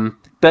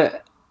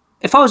 But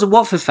if I was a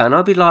Watford fan,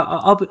 I'd be like,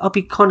 I'll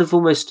be kind of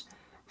almost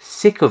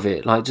sick of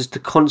it, like just the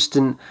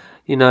constant,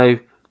 you know.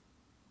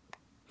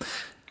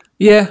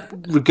 Yeah.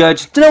 Do you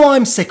know what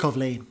I'm sick of,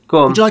 Lee?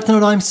 Go on. Would you like to know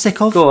what I'm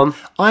sick of? Go on.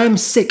 I am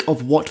sick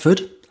of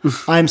Watford.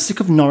 I am sick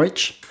of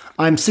Norwich.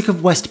 I am sick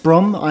of West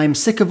Brom. I am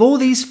sick of all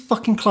these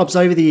fucking clubs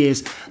over the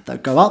years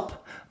that go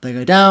up, they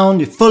go down.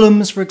 Your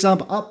Fulhams, for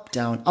example, up,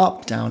 down,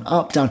 up, down,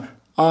 up, down.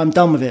 I'm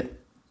done with it.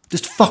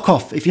 Just fuck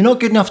off. If you're not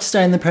good enough to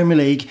stay in the Premier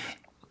League,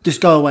 just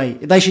go away.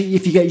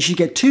 You should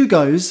get 2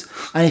 goes,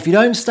 and if you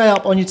don't stay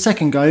up on your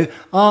second go,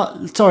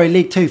 sorry,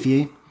 League 2 for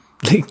you.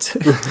 League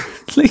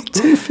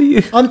 2 for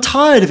you. I'm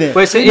tired of it.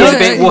 Well, it's a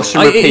bit wash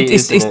and repeat.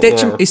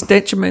 It's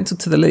detrimental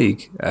to the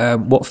league.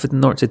 Watford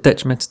and Norwich are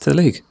detrimental to the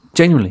league.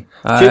 Genuinely,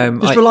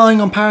 just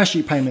relying on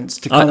parachute payments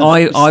to kind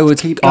of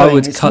keep going. I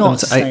would it's cut them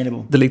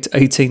to the league to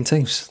 18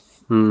 teams.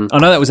 I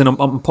know that was an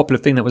unpopular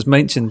thing that was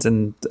mentioned,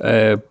 and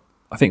I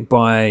think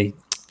by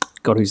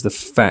who's the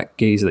fat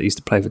geezer that used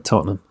to play for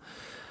Tottenham?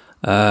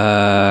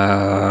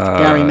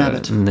 Gary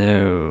Mabbott.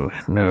 No.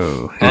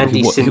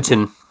 Andy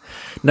Sinton.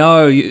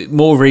 No,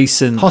 more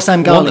recent.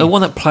 Hossam Ghali. The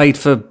one that played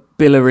for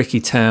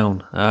Billericay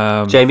Town.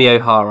 Jamie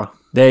O'Hara.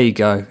 There you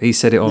go. He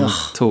said it on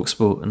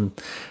TalkSport, and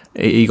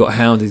he got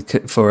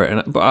hounded for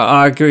it. But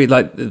I agree.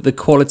 Like the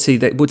quality,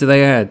 what do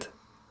they add?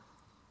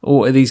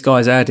 What are these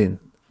guys adding?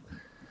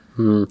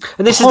 And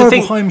this is the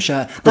thing. Home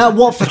shirt. That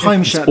Watford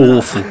home shirt.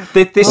 Awful.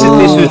 This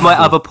was my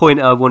other point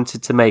I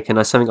wanted to make, and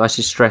that's something I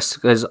should stress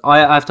because I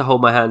have to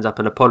hold my hands up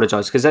and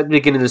apologise because at the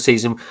beginning of the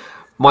season,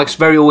 Mike's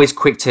very always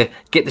quick to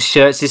get the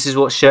shirts. This is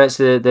what shirts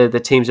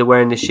the teams are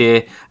wearing this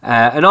year,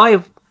 and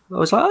I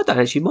was like, I don't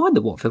actually mind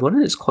the Watford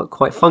one. It's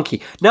quite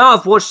funky. Now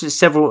I've watched it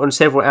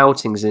several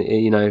outings,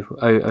 you know,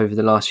 over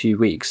the last few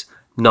weeks.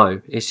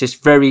 No, it's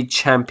just very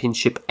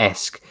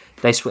Championship-esque.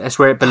 That's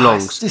where it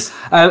belongs.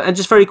 And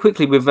just very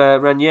quickly with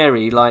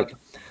Ranieri, like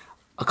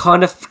I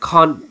kind of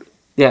can't.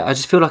 Yeah, I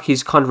just feel like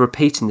he's kind of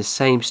repeating the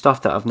same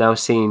stuff that I've now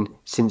seen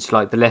since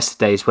like the Leicester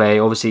days,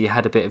 where obviously he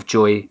had a bit of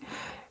joy.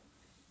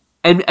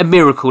 And a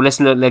miracle, let's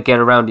not get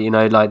around it, you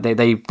know, like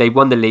they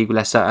won the league with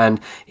Leicester and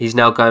he's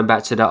now going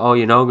back to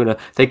that,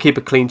 they keep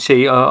a clean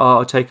sheet,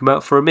 I'll take him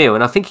out for a meal.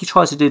 And I think he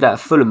tries to do that at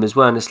Fulham as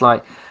well, and it's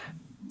like,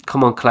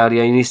 come on,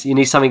 Claudio, you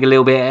need something a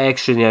little bit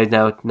extra, you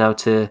know, now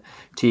to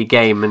your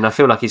game. And I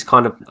feel like he's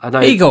kind of,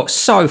 he got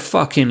so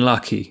fucking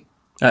lucky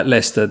at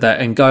Leicester that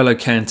N'Golo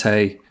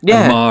Kante,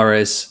 and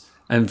Mahrez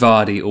and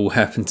Vardy all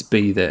happened to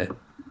be there.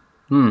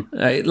 Well,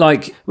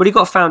 he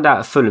got found out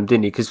at Fulham,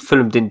 didn't he? Because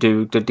Fulham didn't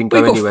go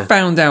anywhere. He got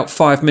found out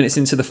 5 minutes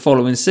into the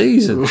following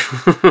season.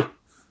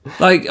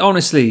 Like,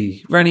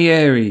 honestly,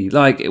 Ranieri,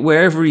 like,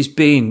 wherever he's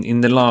been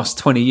in the last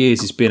 20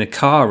 years, has been a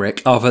car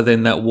wreck other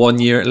than that 1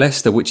 year at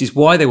Leicester, which is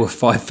why they were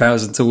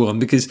 5,000 to 1,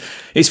 because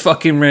it's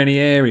fucking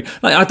Ranieri.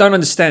 Like, I don't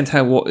understand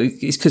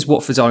it's because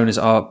Watford's owners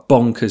are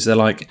bonkers. They're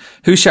like,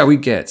 who shall we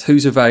get?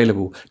 Who's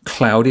available?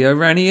 Claudio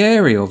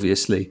Ranieri,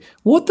 obviously.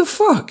 What the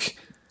fuck?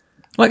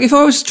 Like, if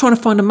I was trying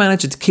to find a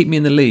manager to keep me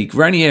in the league,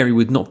 Ranieri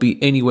would not be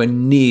anywhere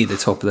near the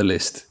top of the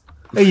list.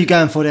 Who are you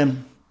going for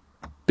then?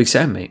 Big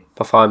Sam, mate.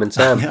 For Fireman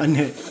Sam.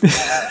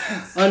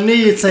 I knew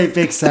you'd say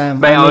Big Sam.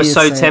 Mate, I was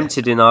so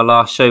tempted in our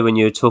last show when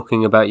you were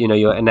talking about, you know,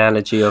 your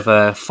analogy of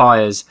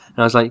fires. And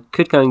I was like,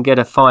 could go and get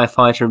a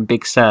firefighter and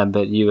Big Sam,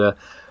 but you were...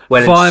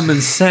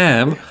 Fireman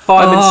Sam?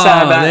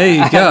 Sam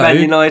there you go. Man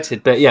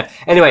United. But yeah,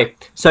 anyway,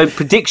 so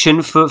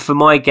prediction for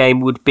my game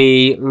would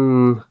be...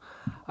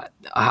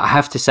 I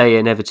have to say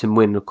an Everton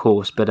win, of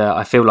course, but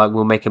I feel like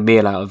we'll make a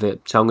meal out of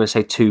it. So I'm going to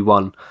say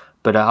 2-1.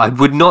 But I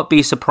would not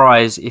be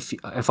surprised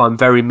if I'm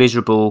very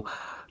miserable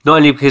Not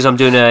only because I'm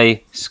doing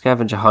a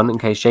scavenger hunt in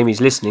case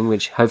Jamie's listening,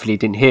 which hopefully he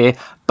didn't hear,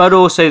 but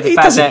also the He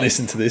fact doesn't that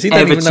listen to this. He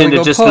don't even know Everton we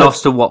have got just pod.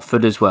 lost to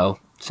Watford as well.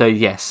 So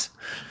yes,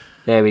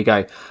 there we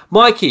go.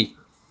 Mikey,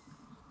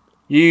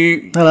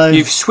 Hello.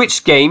 you've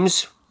switched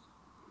games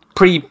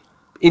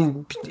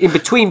in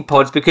between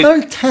pods because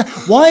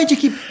Why do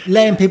you keep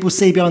letting people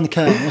see behind the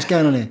curtain? What's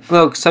going on here?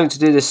 well, something to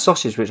do with this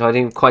sausage, which I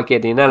didn't quite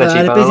get the analogy. I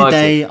had a but I busy liked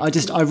day.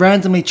 it. I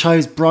randomly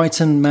chose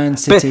Brighton, Man But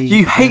City.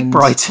 you hate and-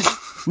 Brighton.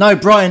 No,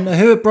 Brighton.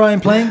 Who are Brighton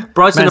playing?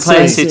 Brighton Man are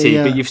playing City, City,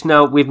 yeah. but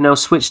we've now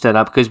switched that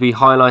up because we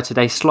highlighted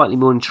a slightly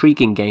more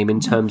intriguing game in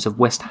terms of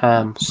West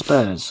Ham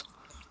Spurs.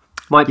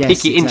 Might Yes,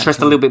 pique your interest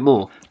exactly. a little bit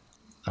more.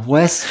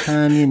 West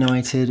Ham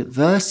United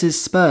versus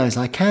Spurs.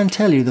 I can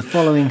tell you the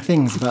following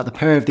things about the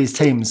pair of these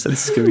teams.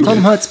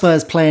 Tottenham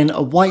Hotspur's playing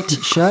a white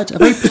shirt, a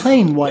very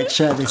plain white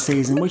shirt this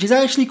season, which is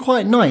actually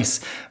quite nice.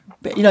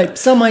 But,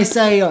 some may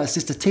say, it's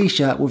just a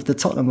T-shirt with the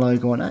Tottenham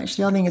logo on.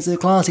 Actually, I think it's a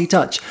classy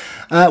touch.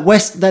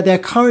 They're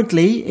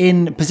currently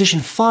in position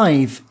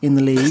 5 in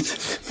the league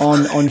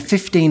on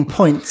 15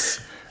 points.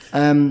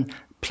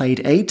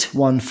 Played 8,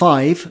 won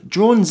 5,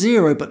 drawn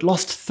 0, but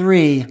lost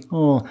 3.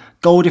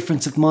 Goal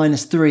difference of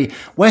 -3.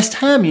 West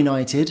Ham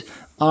United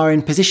are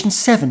in position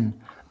 7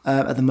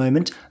 at the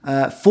moment,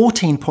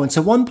 14 points,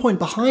 so 1 point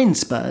behind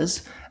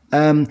Spurs.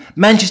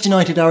 Manchester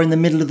United are in the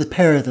middle of the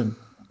pair of them.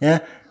 Yeah,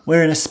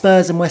 we're in a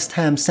Spurs and West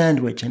Ham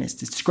sandwich, and it's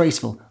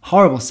disgraceful,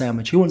 horrible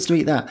sandwich. Who wants to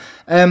eat that?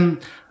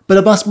 But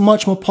a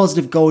much more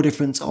positive goal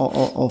difference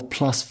of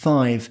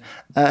 +5.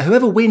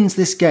 Whoever wins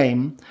this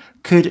game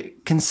could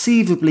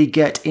conceivably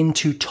get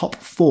into top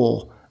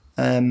 4,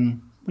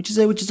 which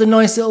is a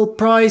nice little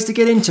prize to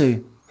get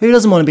into. Who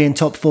doesn't want to be in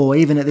top 4,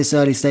 even at this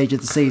early stage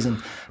of the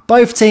season?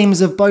 Both teams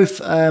have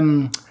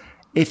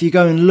if you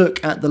go and look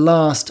at the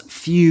last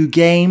few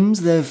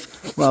games,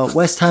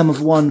 West Ham have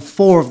won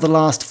 4 of the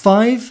last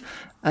 5,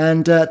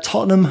 and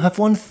Tottenham have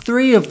won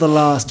 3 of the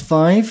last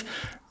 5,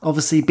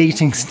 obviously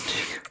beating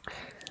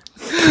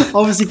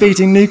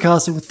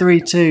Newcastle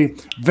 3-2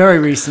 very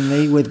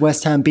recently, with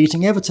West Ham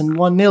beating Everton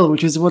 1-0,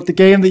 which was what the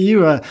game that you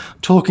were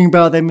talking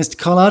about there, Mr.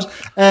 Collard.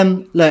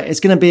 Look,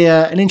 it's going to be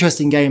an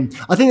interesting game.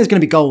 I think there's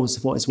going to be goals,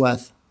 for what it's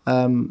worth.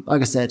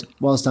 Like I said,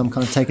 whilst I'm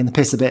kind of taking the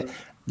piss a bit,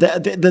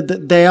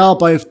 they are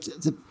both...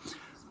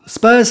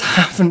 Spurs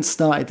haven't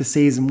started the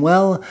season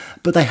well,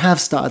 but they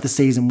have started the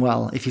season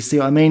well, if you see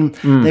what I mean.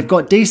 They've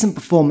got decent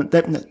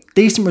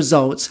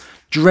results,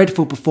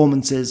 dreadful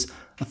performances.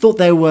 I thought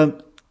they were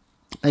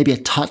maybe a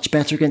touch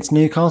better against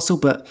Newcastle,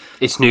 but...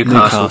 It's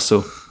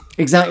Newcastle.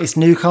 Exactly, it's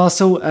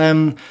Newcastle.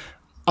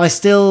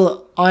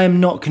 I am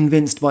not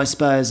convinced by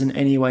Spurs in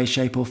any way,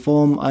 shape or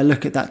form. I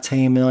look at that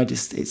team and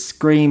it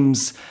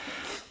screams...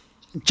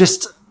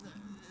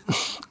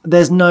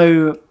 There's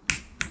no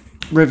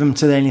rhythm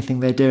to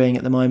anything they're doing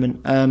at the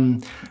moment.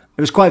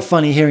 It was quite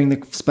funny hearing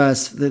the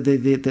Spurs,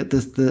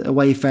 the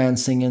away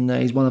fans singing,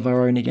 he's one of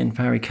our own again,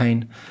 for Harry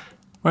Kane.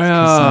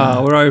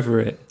 Well, we're over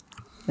it.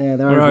 Yeah,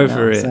 We're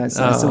over it. So it's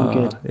all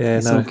good. Yeah,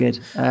 it's no. all good.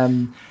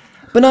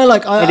 But no,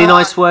 Any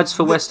nice words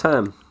for West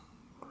Ham?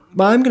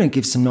 Well, I'm going to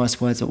give some nice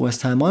words about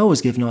West Ham. I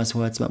always give nice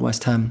words about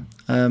West Ham.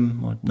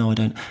 No, I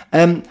don't.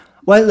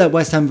 Look,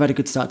 West Ham have had a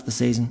good start to the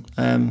season.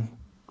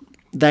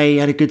 They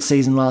had a good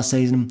season last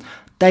season.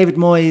 David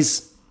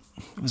Moyes,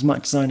 as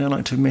much as I don't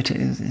like to admit it,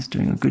 is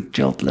doing a good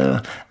job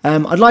there.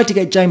 I'd like to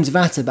get James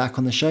Vatter back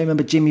on the show.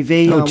 Remember Jimmy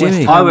V?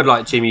 Jimmy. I would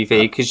like Jimmy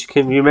V, because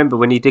you remember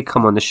when he did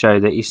come on the show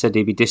that he said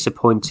he'd be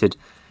disappointed.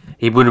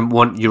 He wouldn't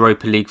want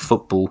Europa League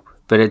football,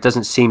 but it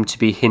doesn't seem to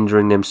be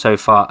hindering them so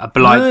far.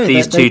 But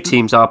these two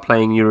teams are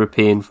playing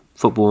European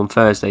football on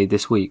Thursday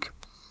this week.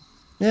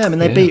 Yeah, I mean,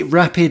 they beat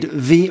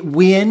Rapid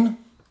Wien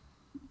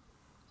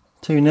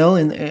 2-0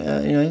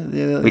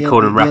 in We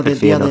call them Rapid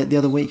Vienna. the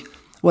other week.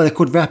 Well, they're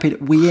called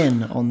Rapid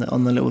Wien on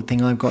the little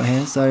thing I've got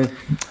here. So,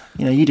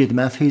 you do the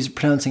math. Who's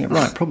pronouncing it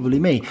right? Probably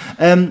me.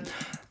 Yeah,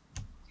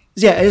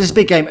 it's a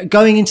big game.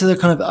 Going into the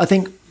kind of, I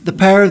think the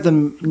pair of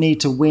them need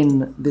to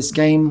win this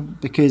game,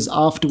 because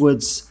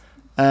afterwards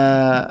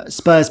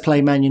Spurs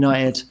play Man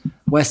United,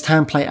 West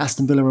Ham play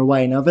Aston Villa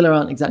away. Now, Villa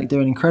aren't exactly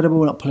doing incredible.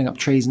 We're not pulling up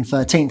trees in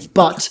 13th,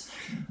 but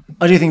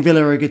I do think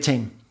Villa are a good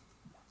team.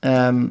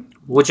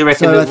 What do you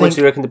reckon? What do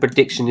you reckon the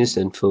prediction is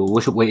then for?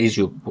 What is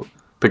your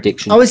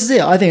prediction? Oh, this is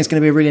it. I think it's going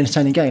to be a really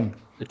entertaining game.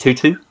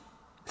 2-2,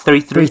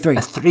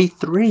 3-3,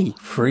 3-3,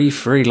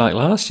 3-3 like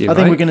last year. I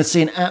think right? we're going to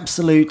see an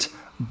absolute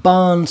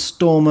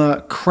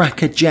barnstormer,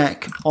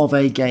 crackerjack of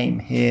a game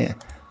here,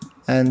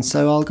 and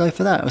so I'll go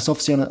for that. It's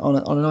obviously on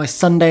a nice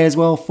Sunday as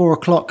well. 4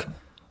 o'clock.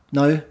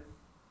 No.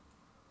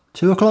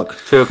 2 o'clock.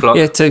 2 o'clock.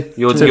 Yeah, 2.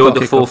 You're 2 the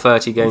o'clock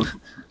 4:30 game.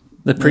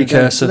 The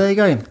precursor. So there you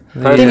go.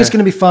 I think it's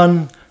going to be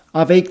fun.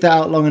 I've eked that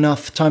out long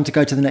enough. Time to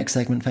go to the next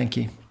segment. Thank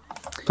you.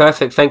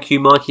 Perfect. Thank you,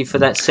 Mikey, for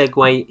that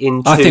segue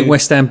into I think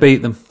West Ham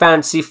beat them.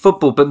 fantasy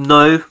football. But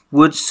no,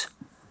 Woods,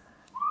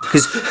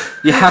 because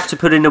you have to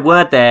put in a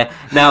word there.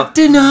 Now,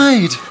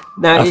 Denied.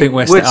 Now, I think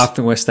West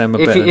Ham are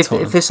better than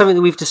Tottenham. If there's something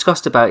that we've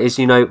discussed about is,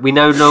 we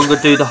no longer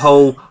do the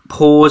whole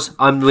pause.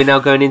 We're now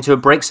going into a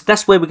break. So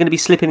that's where we're going to be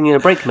slipping in a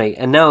break, mate.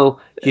 And now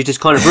you just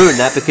kind of ruined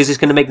that because it's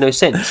going to make no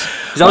sense.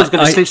 Because I was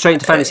going to slip straight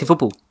into fantasy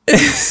football.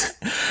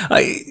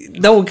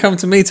 No one come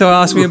to me to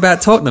ask me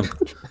about Tottenham.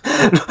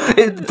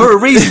 For a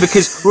reason,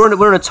 because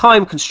we're on a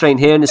time constraint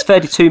here, and it's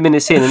 32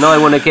 minutes in, and I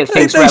want to get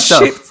things wrapped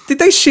up. Did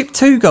they ship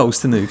 2 goals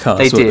to Newcastle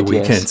They did, at the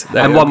weekend? yes.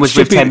 And one was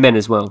with 10 men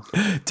as well.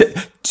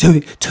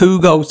 Two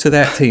goals to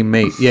that team,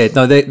 mate. Yeah,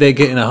 no, they're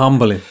getting a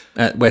humbling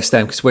at West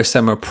Ham because West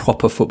Ham are a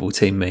proper football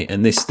team, mate,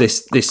 and this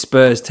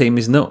Spurs team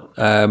is not.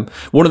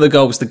 One of the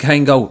goals, the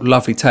Kane goal,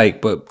 lovely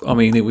take, but I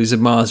mean it was a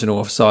marginal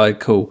offside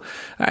call.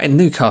 And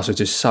Newcastle are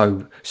just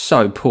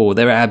so poor.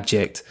 They're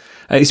abject.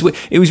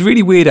 It was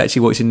really weird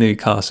actually watching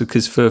Newcastle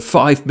because for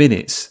 5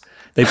 minutes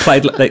they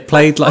played like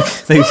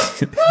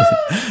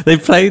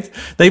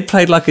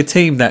a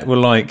team that were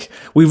like,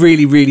 we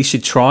really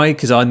should try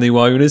because our new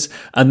owners,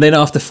 and then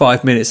after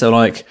 5 minutes they're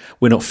like,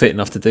 we're not fit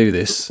enough to do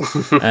this,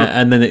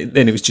 and then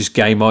it was just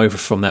game over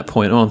from that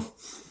point on.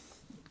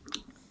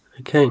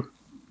 Okay.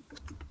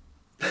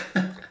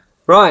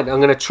 Right, I'm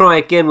going to try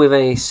again with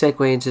a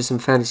segue into some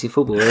fantasy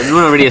football. It's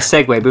not really a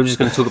segue, but we're just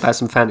going to talk about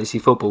some fantasy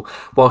football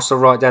whilst I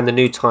write down the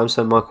new time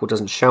so Michael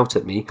doesn't shout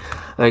at me.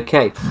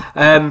 Okay.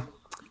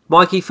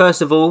 Mikey,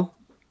 first of all,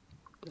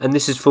 and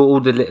this is for all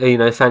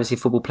the fantasy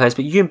football players,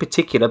 but you in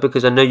particular,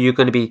 because I know you're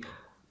going to be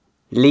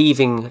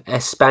leaving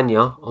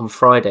España on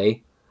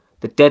Friday.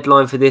 The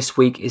deadline for this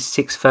week is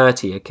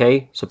 6:30,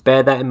 okay? So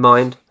bear that in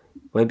mind.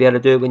 Won't be able to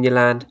do it when you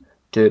land.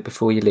 Do it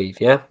before you leave,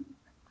 yeah?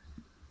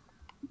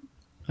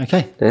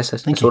 Okay. Yes,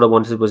 that's all I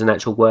wanted was an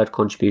actual word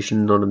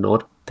contribution, not a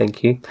nod.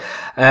 Thank you.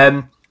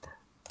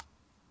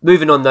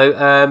 Moving on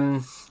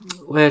though,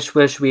 where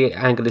should we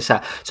angle this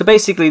at? So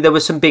basically, there were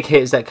some big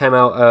hits that came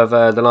out of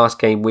the last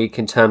game week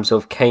in terms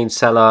of Kane,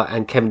 Salah,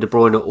 and Kevin De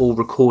Bruyne all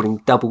recording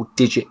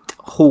double-digit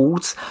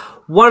hauls.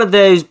 One of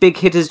those big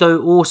hitters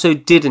though also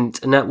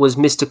didn't, and that was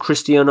Mr.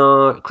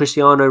 Cristiano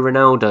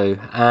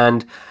Ronaldo.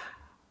 And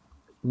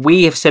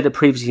we have said it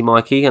previously,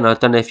 Mikey, and I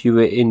don't know if you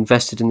were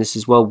invested in this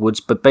as well,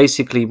 Woods, but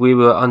basically we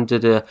were under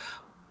the,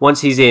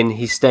 once he's in,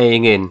 he's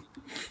staying in.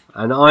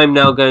 And I'm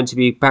now going to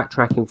be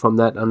backtracking from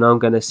that, and I'm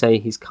going to say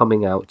he's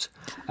coming out.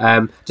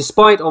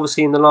 Despite,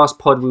 obviously, in the last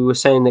pod, we were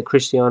saying that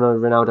Cristiano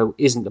Ronaldo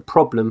isn't the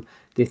problem.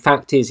 The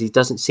fact is, he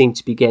doesn't seem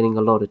to be getting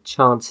a lot of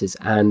chances.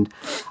 And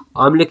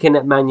I'm looking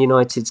at Man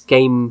United's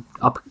game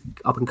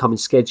up-and-coming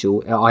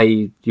schedule,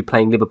 i.e. you're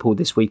playing Liverpool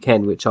this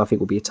weekend, which I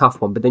think will be a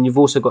tough one. But then you've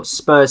also got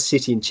Spurs,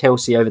 City and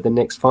Chelsea over the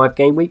next 5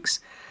 game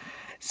weeks.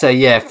 So,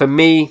 yeah, for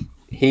me,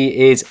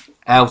 he is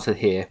out of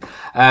here.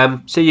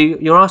 So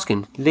you're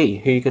asking, Lee,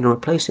 who are you going to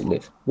replace him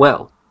with?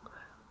 Well,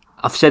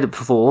 I've said it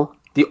before.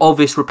 The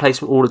obvious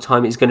replacement all the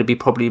time is going to be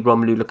probably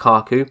Romelu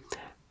Lukaku.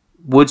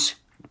 Woods,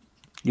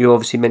 you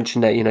obviously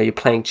mentioned that you're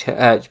playing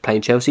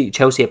Chelsea.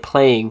 Chelsea are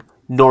playing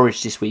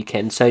Norwich this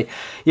weekend, so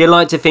you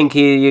like to think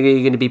you're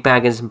going to be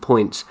bagging some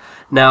points.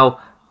 Now,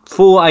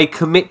 before I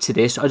commit to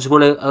this, I just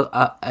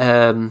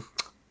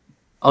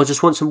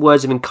want some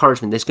words of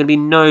encouragement. There's going to be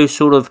no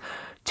sort of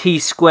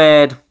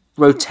T-squared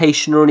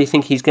rotation or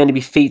anything. He's going to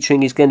be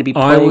featuring. He's going to be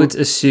playing. I would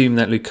assume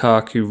that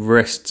Lukaku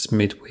rests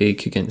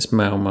midweek against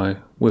Malmo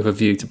with a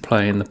view to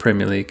play in the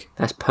Premier League.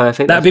 That's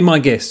perfect. That'd be my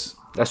guess.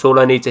 That's all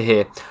I need to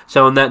hear.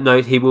 So on that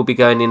note, he will be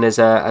going in as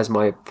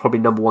my probably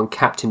number one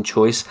captain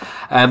choice.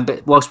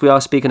 But whilst we are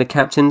speaking of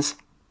captains,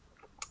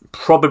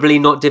 probably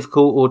not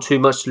difficult or too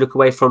much to look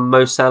away from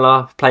Mo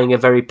Salah playing a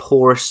very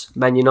porous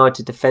Man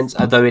United defence,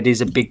 although it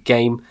is a big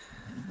game.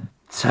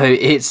 So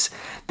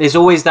there's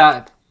always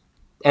that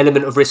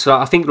element of risk.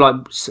 I think like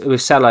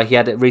with Salah, he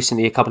had it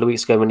recently a couple of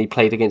weeks ago when he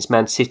played against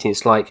Man City.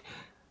 It's like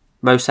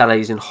Mo Salah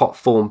is in hot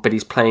form, but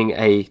he's playing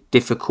a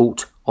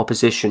difficult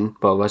opposition.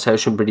 Well, I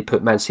shouldn't really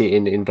put Man City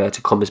in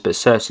inverted commas, but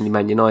certainly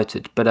Man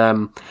United. But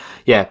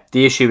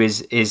the issue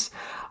is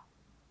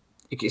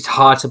it's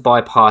hard to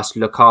bypass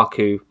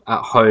Lukaku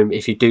at home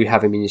if you do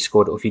have him in your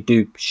squad, or if you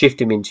do shift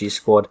him into your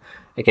squad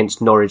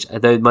against Norwich.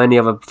 Although my only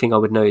other thing I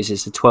would notice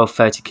is the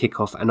 12:30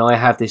 kickoff, and I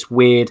have this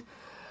weird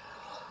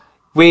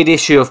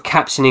issue of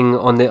captaining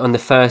on the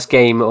first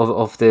game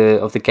of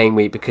the game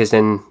week, because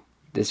then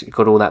there's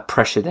got all that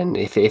pressure. Then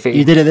if it,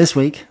 you did it this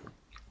week.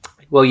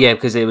 Well, yeah,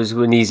 because it was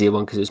an easier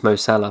one because it was Mo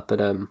Salah. But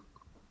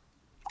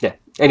yeah.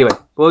 Anyway,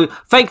 well,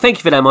 thank you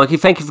for that, Mikey.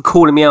 Thank you for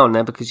calling me out on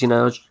that, because I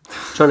was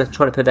trying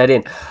to put that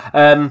in.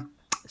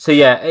 So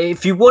yeah,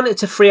 if you wanted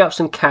to free up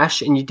some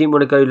cash and you didn't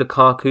want to go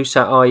Lukaku,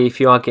 so i.e. if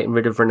you are getting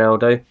rid of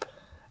Ronaldo,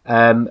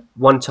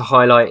 one to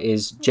highlight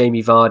is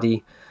Jamie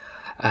Vardy.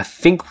 I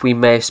think we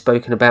may have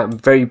spoken about him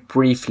very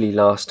briefly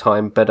last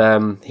time, but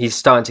he's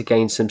starting to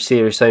gain some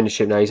serious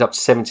ownership now. He's up to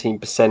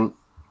 17%.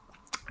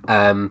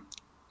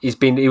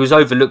 He was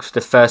overlooked for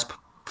the first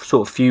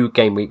sort of few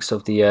game weeks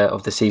of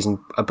the season,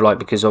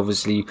 because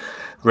obviously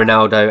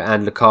Ronaldo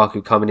and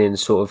Lukaku coming in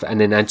and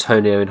then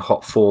Antonio in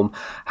hot form.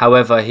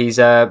 However, he's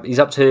up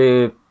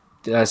to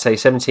say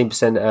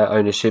 17%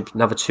 ownership,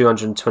 another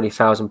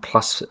 220,000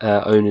 plus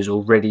owners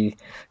already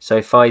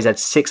so far. He's had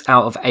 6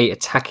 out of 8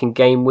 attacking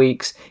game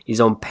weeks. He's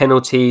on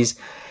penalties.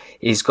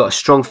 He's got a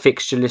strong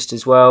fixture list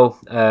as well.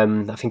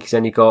 I think he's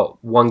only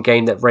got one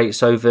game that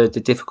rates over the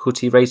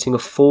difficulty rating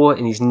of 4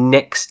 in his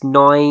next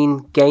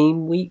 9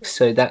 game weeks.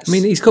 So that's. I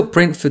mean, he's got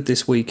Brentford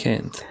this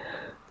weekend.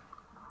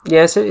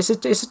 Yeah, so it's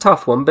a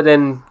tough one. But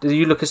then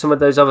you look at some of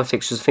those other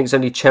fixtures. I think it's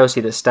only Chelsea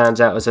that stands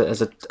out as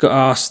a. Got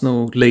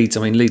Arsenal, Leeds.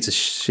 I mean, Leeds are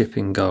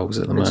shipping goals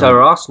at the moment. So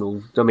are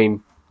Arsenal. I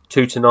mean,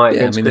 2 tonight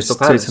against Crystal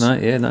Palace. 2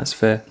 tonight. Yeah, that's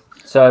fair.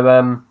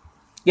 So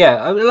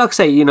yeah, like I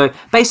say,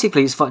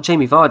 basically it's like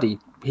Jamie Vardy.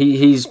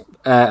 He's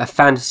a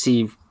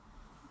fantasy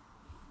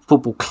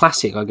football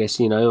classic, I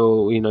guess,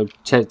 or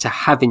to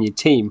have in your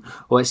team,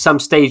 or at some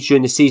stage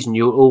during the season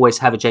you'll always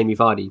have a Jamie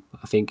Vardy.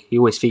 I think he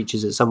always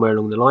features it somewhere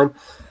along the line.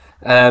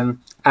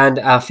 And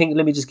I think,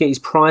 let me just get his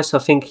price. I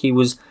think he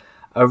was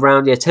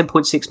around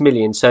 10.6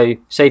 million. So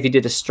say if you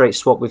did a straight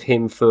swap with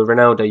him for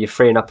Ronaldo, you're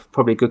freeing up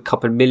probably a good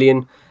couple of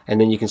million, and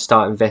then you can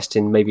start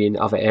investing maybe in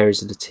other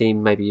areas of the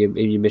team, maybe your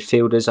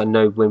midfielders. I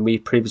know when we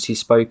previously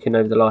spoken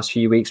over the last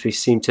few weeks, we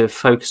seem to have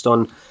focused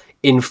on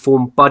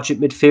informed budget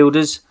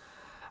midfielders.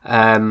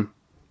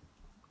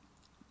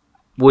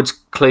 Woods,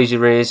 close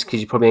your ears because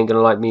you probably ain't going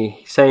to like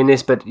me saying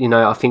this, but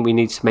I think we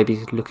need to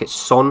maybe look at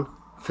Son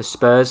for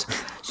Spurs.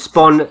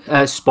 Spurs.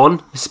 Oh, Sponny.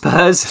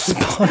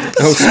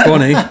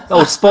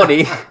 Oh,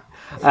 Spotty.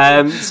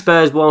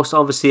 Spurs, whilst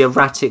obviously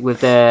erratic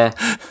with their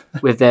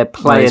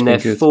play and their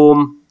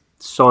form,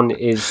 Son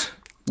is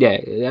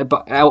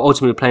but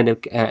ultimately playing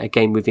a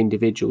game with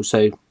individuals.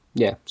 So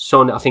yeah,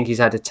 Son, I think he's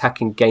had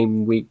attacking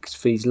game weeks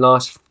for his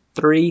last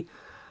 3.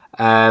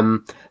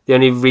 The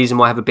only reason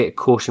why I have a bit of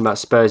caution about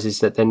Spurs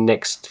is that their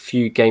next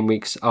few game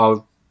weeks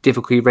are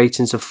difficulty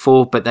ratings of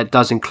 4, but that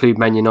does include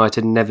Man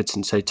United and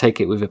Everton, so take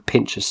it with a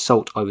pinch of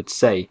salt, I would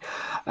say.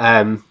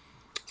 So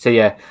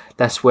yeah,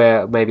 that's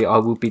where maybe I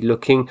will be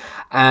looking.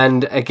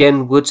 And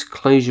again, Woods,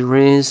 close your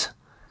ears.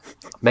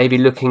 Maybe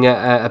looking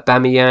at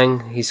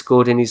Aubameyang. He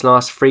scored in his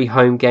last 3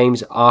 home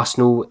games.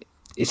 Arsenal,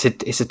 it's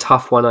a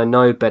tough one, I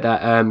know, but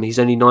he's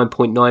only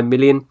 9.9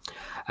 million.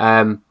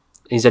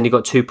 He's only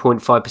got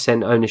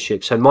 2.5%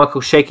 ownership. So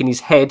Michael's shaking his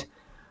head.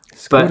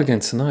 Scored again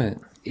tonight.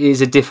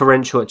 Is a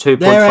differential at 2.5.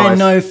 There ain't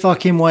no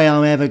fucking way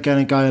I'm ever going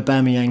to go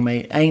Aubameyang,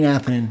 mate. Ain't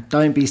happening.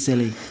 Don't be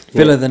silly.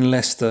 Villa than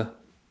Leicester.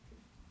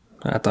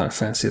 I don't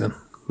fancy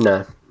them.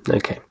 No.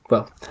 Okay.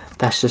 Well,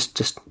 that's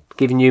just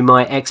giving you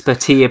my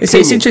expertise opinion.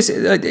 It's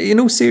interesting. In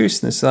all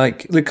seriousness,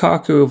 like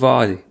Lukaku or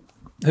Vardy,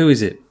 who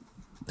is it?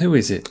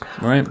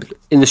 Right?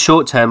 In the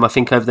short term, I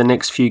think over the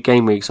next few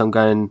game weeks, I'm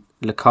going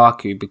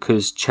Lukaku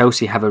because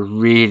Chelsea have a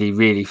really,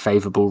 really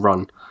favourable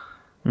run.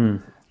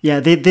 Yeah,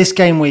 this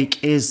game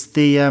week is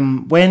the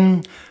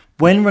when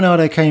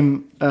Ronaldo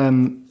came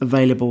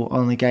available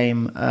on the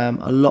game,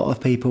 a lot of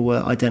people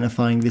were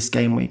identifying this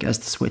game week as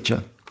the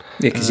switcher.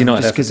 Yeah, because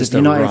United have just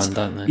a run,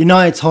 don't they?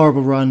 United's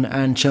horrible run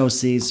and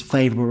Chelsea's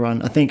favourable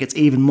run. I think it's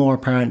even more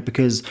apparent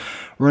because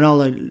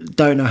Ronaldo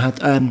don't know how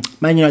to,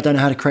 Man United don't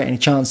know how to create any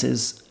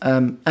chances.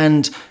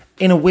 And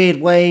in a weird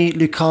way,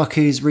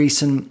 Lukaku's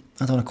recent,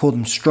 I don't want to call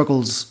them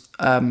struggles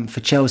for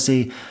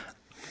Chelsea,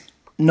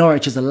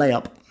 Norwich is a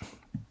layup.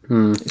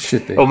 It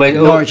should be.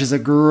 Norwich is a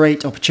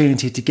great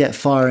opportunity to get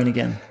firing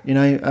again.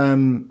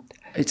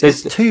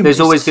 There's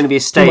always going to be a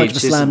stage, too much of a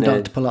slam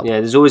dunk to pull up. Yeah,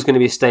 there's always going to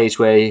be a stage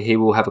where he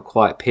will have a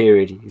quiet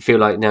period. You feel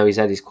like now he's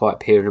had his quiet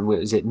period, and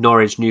is it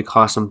Norwich,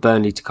 Newcastle, and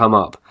Burnley to come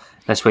up?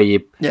 That's where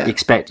you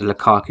expect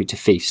Lukaku to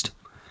feast.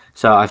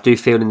 So I do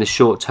feel in the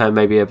short term,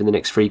 maybe over the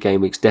next 3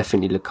 game weeks,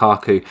 definitely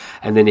Lukaku.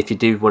 And then if you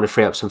do want to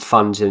free up some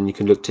funds, then you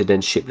can look to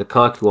then ship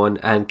Lukaku on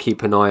and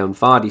keep an eye on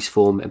Vardy's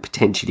form and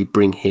potentially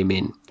bring him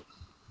in.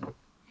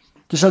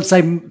 Just like to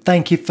say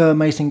thank you for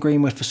Mason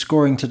Greenwood for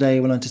scoring today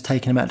when I just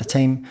taken him out of the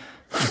team.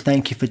 And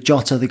thank you for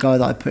Jota, the guy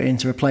that I put in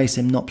to replace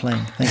him, not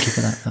playing. Thank you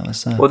for that. That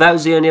was well, that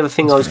was the only other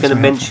thing I was going to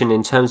mention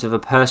in terms of a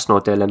personal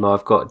dilemma.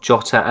 I've got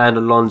Jota and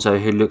Alonso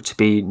who look to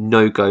be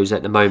no-goes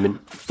at the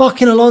moment.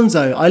 Fucking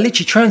Alonso. I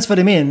literally transferred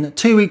him in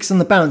 2 weeks on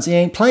the bounce. He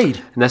ain't played.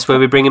 And that's where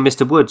we bring in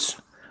Mr.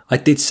 Woods. I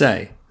did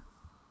say.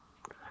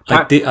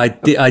 I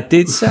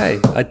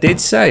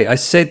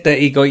said that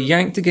he got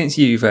yanked against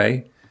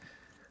Juve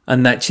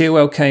and that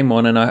Chilwell came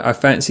on and I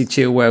fancied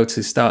Chilwell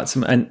to start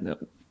some... And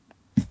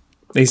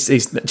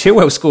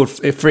Chilwell scored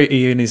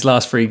 3 in his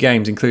last 3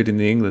 games, including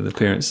the England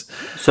appearance.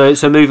 So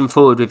moving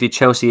forward with your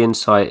Chelsea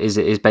insight, is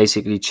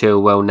basically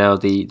Chilwell now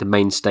the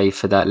mainstay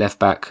for that left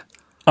back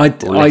or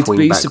left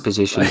wing back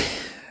position?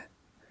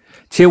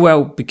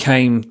 Chilwell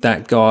became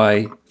that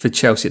guy for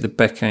Chelsea at the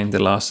back end of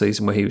last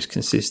season where he was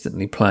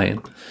consistently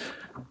playing.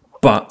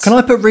 But can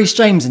I put Reece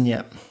James in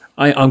yet?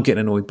 I'm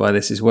getting annoyed by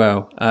this as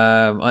well.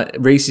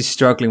 Reece is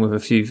struggling with a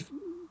few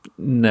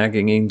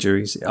nagging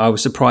injuries. I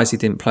was surprised he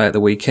didn't play at the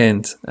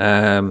weekend.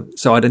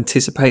 So I'd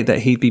anticipate that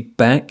he'd be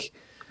back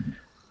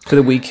for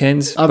the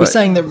weekends. I was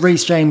saying that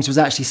Reece James was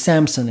actually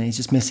Samson and he's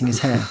just missing his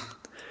hair.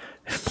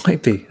 It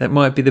might be. That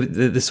might be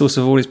the source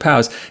of all his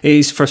powers. It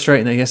is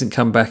frustrating that he hasn't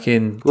come back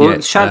in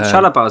yet.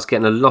 Chalobah's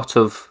getting a lot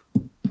of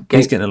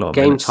he's getting a lot of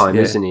game minutes, time,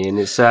 yeah. isn't he? And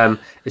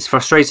it's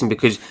frustrating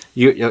because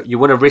you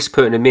want to risk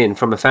putting him in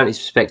from a fantasy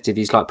perspective.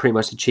 He's like pretty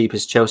much the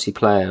cheapest Chelsea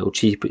player or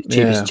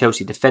cheapest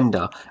Chelsea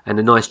defender, and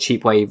a nice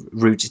cheap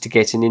route to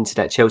getting into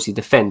that Chelsea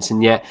defence.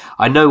 And yet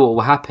I know what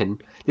will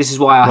happen. This is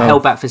why I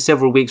held back for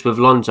several weeks with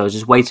Lonzo,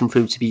 just waiting for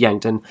him to be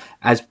yanked. And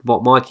as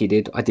what Mikey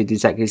did, I did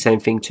exactly the same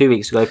thing 2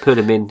 weeks ago. Put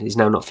him in. He's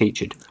now not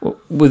featured. Well,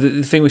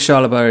 the thing with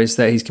Chalobah is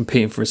that he's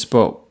competing for a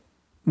spot,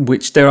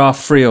 which there are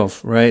three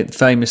of, right?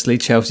 Famously,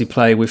 Chelsea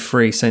play with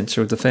three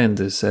central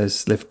defenders,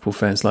 as Liverpool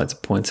fans like to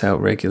point out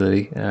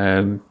regularly.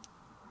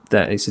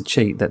 That is a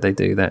cheat that they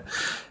do that.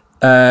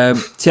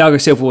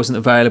 Thiago Silva wasn't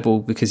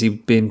available because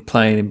he'd been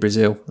playing in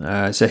Brazil,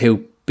 so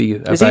he'll be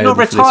available. Has he not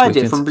retired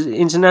it it from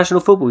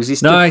international football? Is he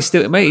still? No,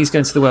 he's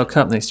going to the World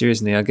Cup next year,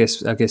 isn't he? I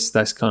guess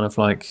that's kind of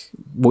like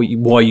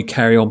why you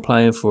carry on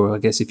playing for. I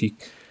guess if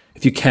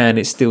you can,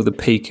 it's still the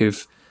peak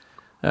of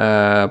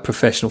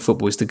professional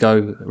football is to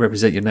go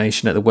represent your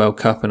nation at the World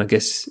Cup. And I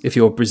guess if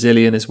you're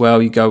Brazilian as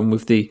well, you go in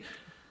with the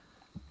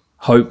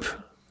hope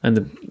and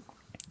the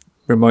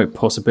remote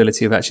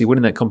possibility of actually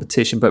winning that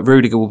competition. But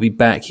Rudiger will be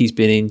back. He's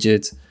been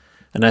injured.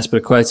 And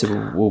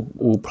Azpilicueta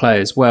will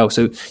play as well.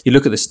 So you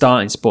look at the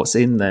starting spots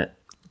in that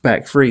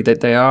back three,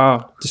 that they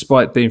are,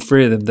 despite being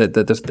three of them,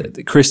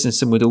 that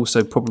Christensen would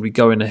also probably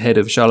go in ahead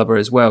of Chalobah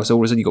as well. So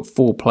all of a sudden you've got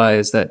four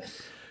players that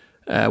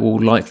will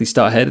likely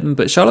start ahead of them.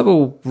 But Chalobah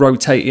will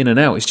rotate in and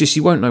out. It's just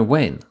you won't know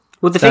when.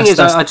 Well, the thing is,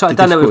 I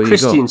done that with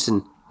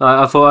Christensen.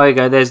 I thought,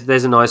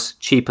 there's a nice,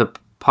 cheaper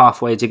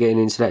pathway to getting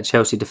into that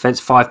Chelsea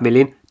defence. 5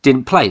 million,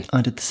 didn't play.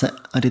 I did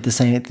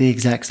the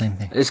exact same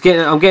thing.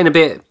 I'm getting a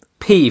bit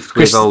peeved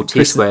with old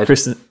T squared.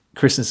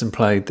 Christensen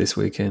played this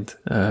weekend.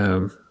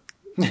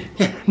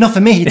 Not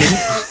for me, he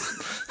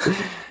didn't.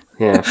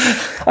 Yeah.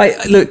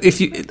 Look,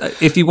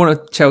 if you want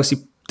a Chelsea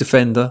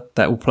defender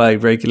that will play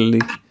regularly,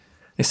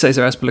 it's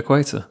Cesar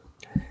Azpilicueta.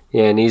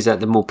 Yeah, and he's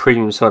at the more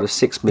premium side of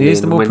 6 million. He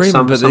is the more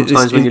premium, but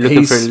sometimes when you're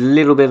looking for a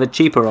little bit of a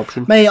cheaper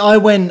option. Mate,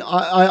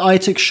 I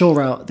took Shaw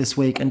out this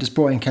week and just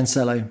brought in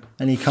Cancelo,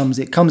 and it comes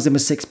in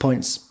with 6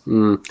 points.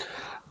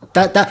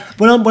 That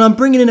when I'm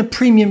bringing in a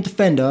premium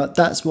defender,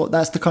 that's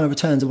the kind of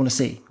returns I want to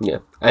see. Yeah,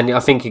 and I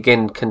think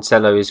again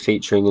Cancelo is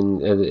featuring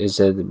and is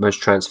the most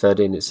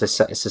transferred in. It's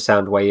a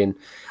sound way in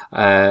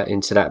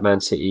into that Man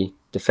City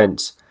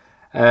defence.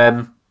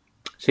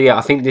 So yeah,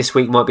 I think this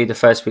week might be the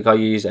first week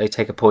I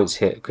take a points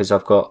hit because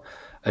I've got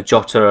a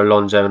Jota,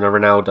 Alonso, and a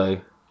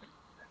Ronaldo,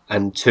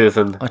 and two of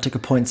them. I took a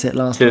points hit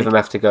last week. Two of them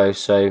have to go.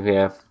 So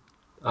yeah,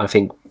 I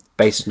think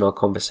based on our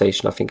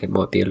conversation, I think it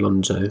might be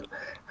Alonso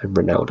and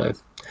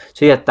Ronaldo.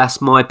 So yeah,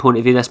 that's my point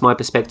of view, that's my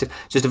perspective.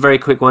 Just a very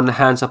quick one,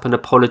 hands up and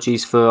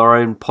apologies for our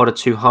own pod of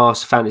two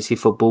halves fantasy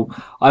football.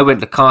 I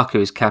went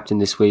Lukaku as captain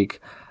this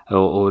week,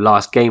 or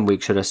last game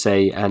week should I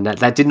say, and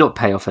that did not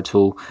pay off at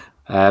all,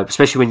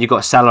 especially when you've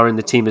got Salah in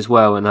the team as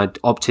well, and I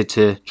opted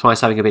to try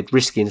something a bit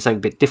risky and something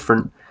a bit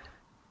different,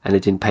 and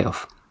it didn't pay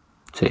off.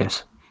 So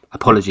yes,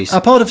 apologies.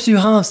 Our pod of two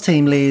halves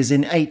team, Lee, is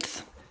in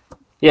 8th.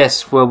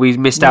 Yes, well, we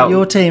missed out.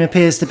 Your team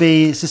appears to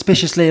be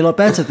suspiciously a lot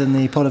better than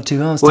the pod of two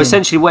halves team. Well,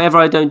 essentially, whatever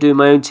I don't do in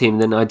my own team,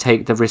 then I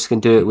take the risk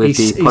and do it with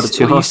the pod of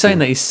two halves. Are you saying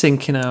that he's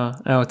sinking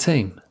our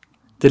team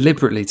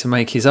deliberately to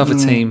make his other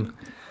team?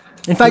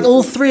 In fact,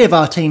 all three of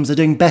our teams are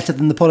doing better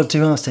than the pod of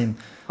two halves team.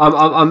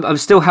 I'm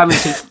still having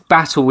to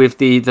battle with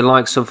the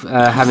likes of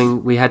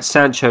we had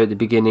Sancho at the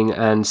beginning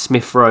and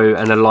Smith Rowe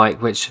and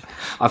alike, which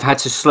I've had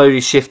to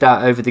slowly shift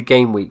out over the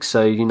game week.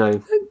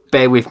 So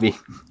bear with me.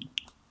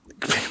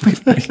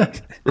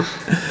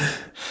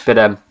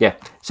 But yeah.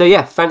 So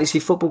yeah, fantasy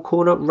football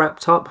corner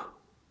wrapped up.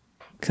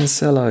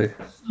 Cancelo,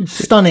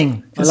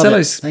 stunning.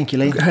 Cancelo's Thank you,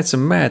 Lee. Had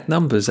some mad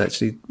numbers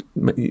actually.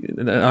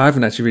 I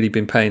haven't actually really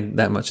been paying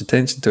that much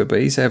attention to it,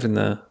 but he's having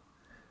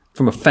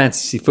from a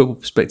fantasy football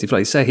perspective,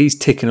 like you say, he's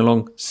ticking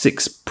along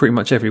 6 pretty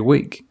much every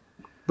week.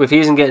 Well, if he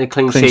isn't getting a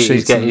clean sheet,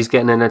 he's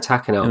getting an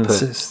attacking output,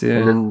 assist, yeah.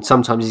 And then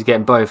sometimes he's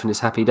getting both, and it's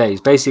happy days.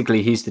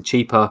 Basically, he's the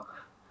cheaper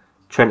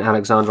Trent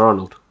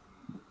Alexander-Arnold.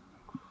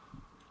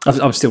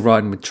 I'm still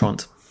riding with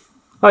Trent.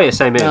 Oh yeah,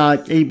 same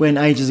here. He went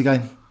ages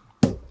ago.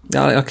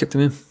 Yeah, I kept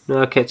him in.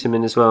 No, I kept him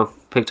in as well.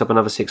 Picked up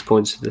another 6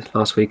 points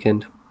last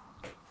weekend.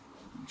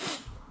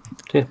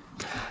 Yeah.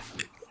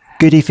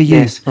 Goodie for you.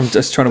 Yes. I'm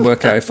just trying to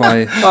work out if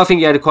I... I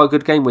think you had a quite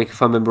good game week,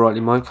 if I remember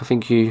rightly, Mike. I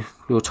think you're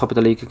top of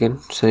the league again.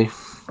 So.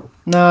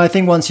 No, I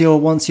think once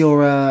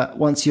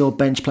your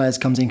bench players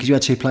comes in, because you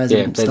had 2 players.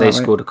 Yeah, they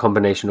scored a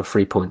combination of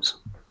 3 points.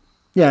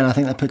 Yeah, and I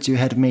think that puts you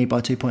ahead of me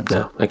by 2 points.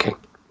 No, okay.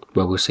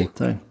 Well, we'll see.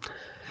 So,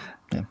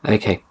 yeah.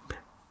 Okay.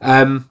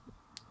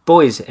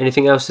 Boys,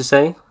 anything else to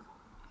say?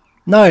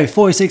 No,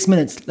 46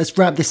 minutes. Let's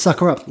wrap this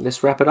sucker up.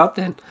 Let's wrap it up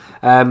then.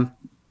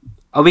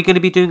 Are we going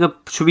to be doing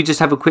should we just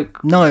have a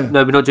quick... No,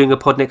 we're not doing a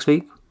pod next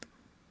week?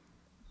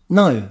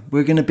 No,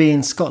 we're going to be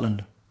in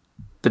Scotland.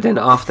 But then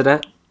after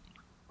that,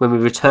 when we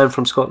return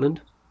from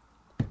Scotland?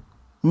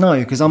 No,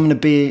 because I'm going to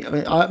be...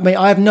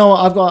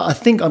 I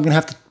think I'm going to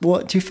have to...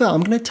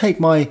 I'm going to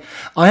take I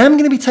am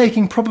going to be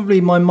taking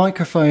probably my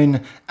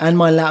microphone and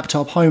my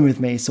laptop home with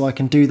me so I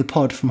can do the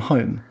pod from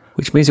home.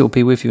 Which means it will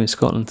be with you in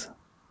Scotland.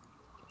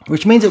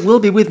 which means it will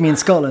be with me in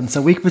Scotland.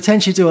 So we could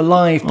potentially do a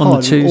live On the pod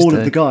with all Tuesday.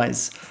 of the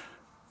guys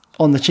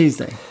on the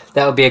Tuesday.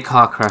 That would be a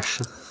car crash.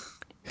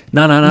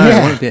 No,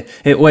 Yeah.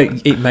 it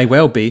won't be. It may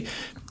well be.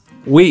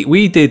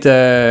 We did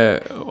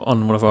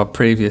on one of our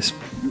previous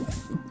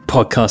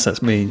podcasts.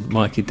 That's me, and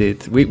Mikey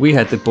did. We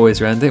had the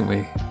boys around, didn't we?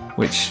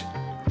 Which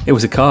it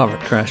was a car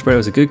crash, but it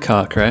was a good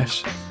car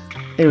crash.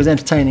 It was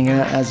entertaining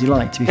as you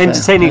like, to be fair.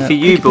 Entertaining for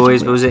you individually.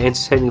 boys, but was it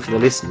entertaining for the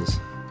listeners?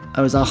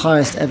 It was our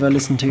highest ever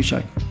listened to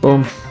show.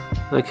 Boom.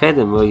 Okay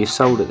then, well you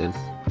sold it then.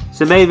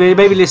 So maybe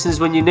listeners,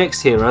 when you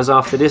next hear us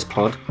after this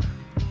pod,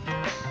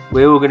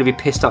 we're all going to be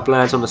pissed up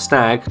lads on the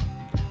stag,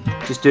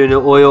 just doing it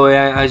oi oi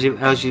as you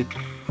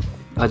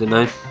I don't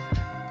know.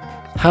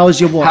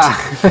 How's your what?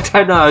 I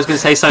don't know. I was going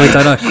to say something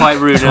I don't know. quite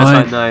rude. And I was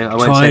like, no, I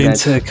won't say Trying that.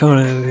 to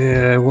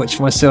kind of watch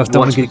myself.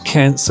 Don't want to get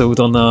cancelled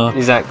on our.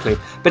 Exactly.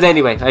 But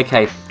anyway,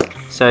 okay.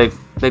 So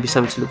maybe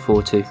something to look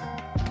forward to.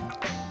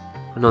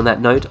 And on that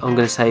note, I'm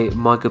going to say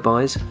my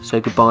goodbyes. So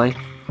goodbye.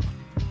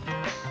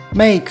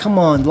 Mate, come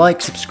on,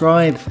 like,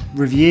 subscribe,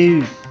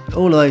 review,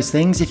 all of those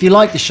things. If you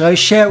like the show,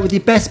 share it with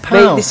your best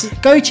pal. this is-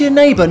 Go to your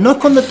neighbour,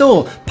 knock on the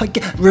door,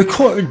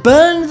 record,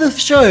 burn the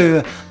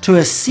show to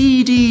a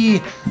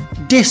CD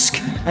disc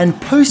and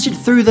post it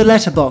through the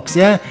letterbox,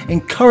 yeah?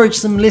 Encourage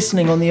some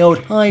listening on the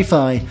old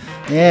hi-fi.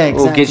 Yeah,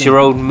 exactly. Or get your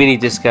old mini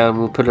disc out and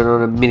we'll put it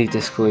on a mini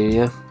disc for you,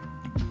 yeah?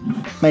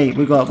 Mate,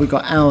 we've got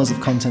hours of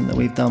content that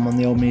we've done on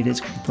the old media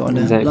disc. Put on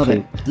there. Exactly. Love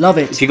it. Love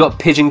it. If you got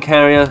pigeon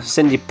carrier,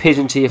 send your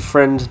pigeon to your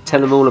friend,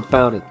 tell them all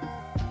about it.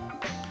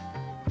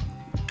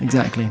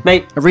 Exactly.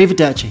 Mate,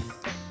 Arrivederci.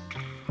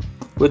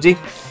 Woodsy,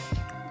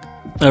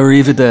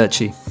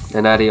 Arrivederci.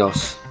 and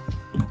adios.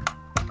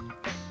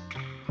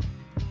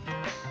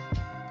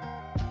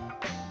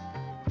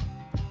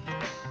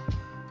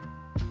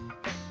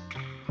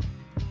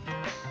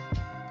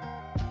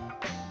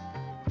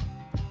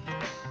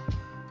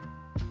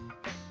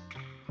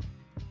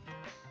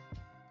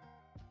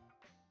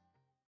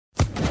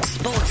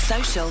 Sports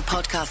Social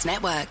Podcast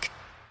Network.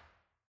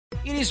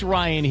 It is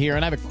Ryan here,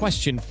 and I have a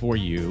question for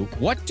you.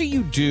 What do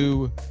you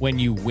do when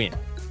you win?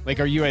 Like,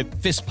 are you a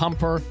fist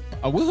pumper,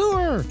 a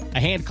woohooer, a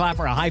hand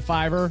clapper, a high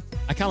fiver?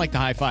 I kind of like the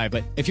high five,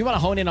 but if you want to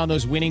hone in on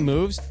those winning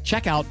moves,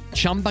 check out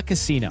Chumba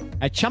Casino.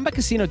 At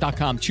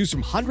ChumbaCasino.com, choose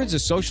from hundreds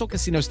of social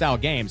casino-style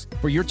games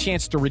for your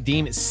chance to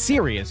redeem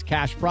serious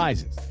cash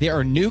prizes. There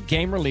are new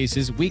game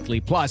releases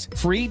weekly, plus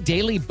free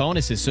daily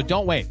bonuses. So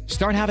don't wait.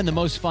 Start having the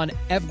most fun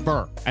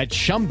ever at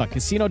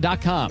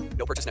ChumbaCasino.com.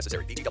 No purchase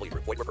necessary. VGW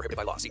Group. Void where prohibited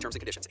by law. See terms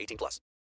and conditions. 18+.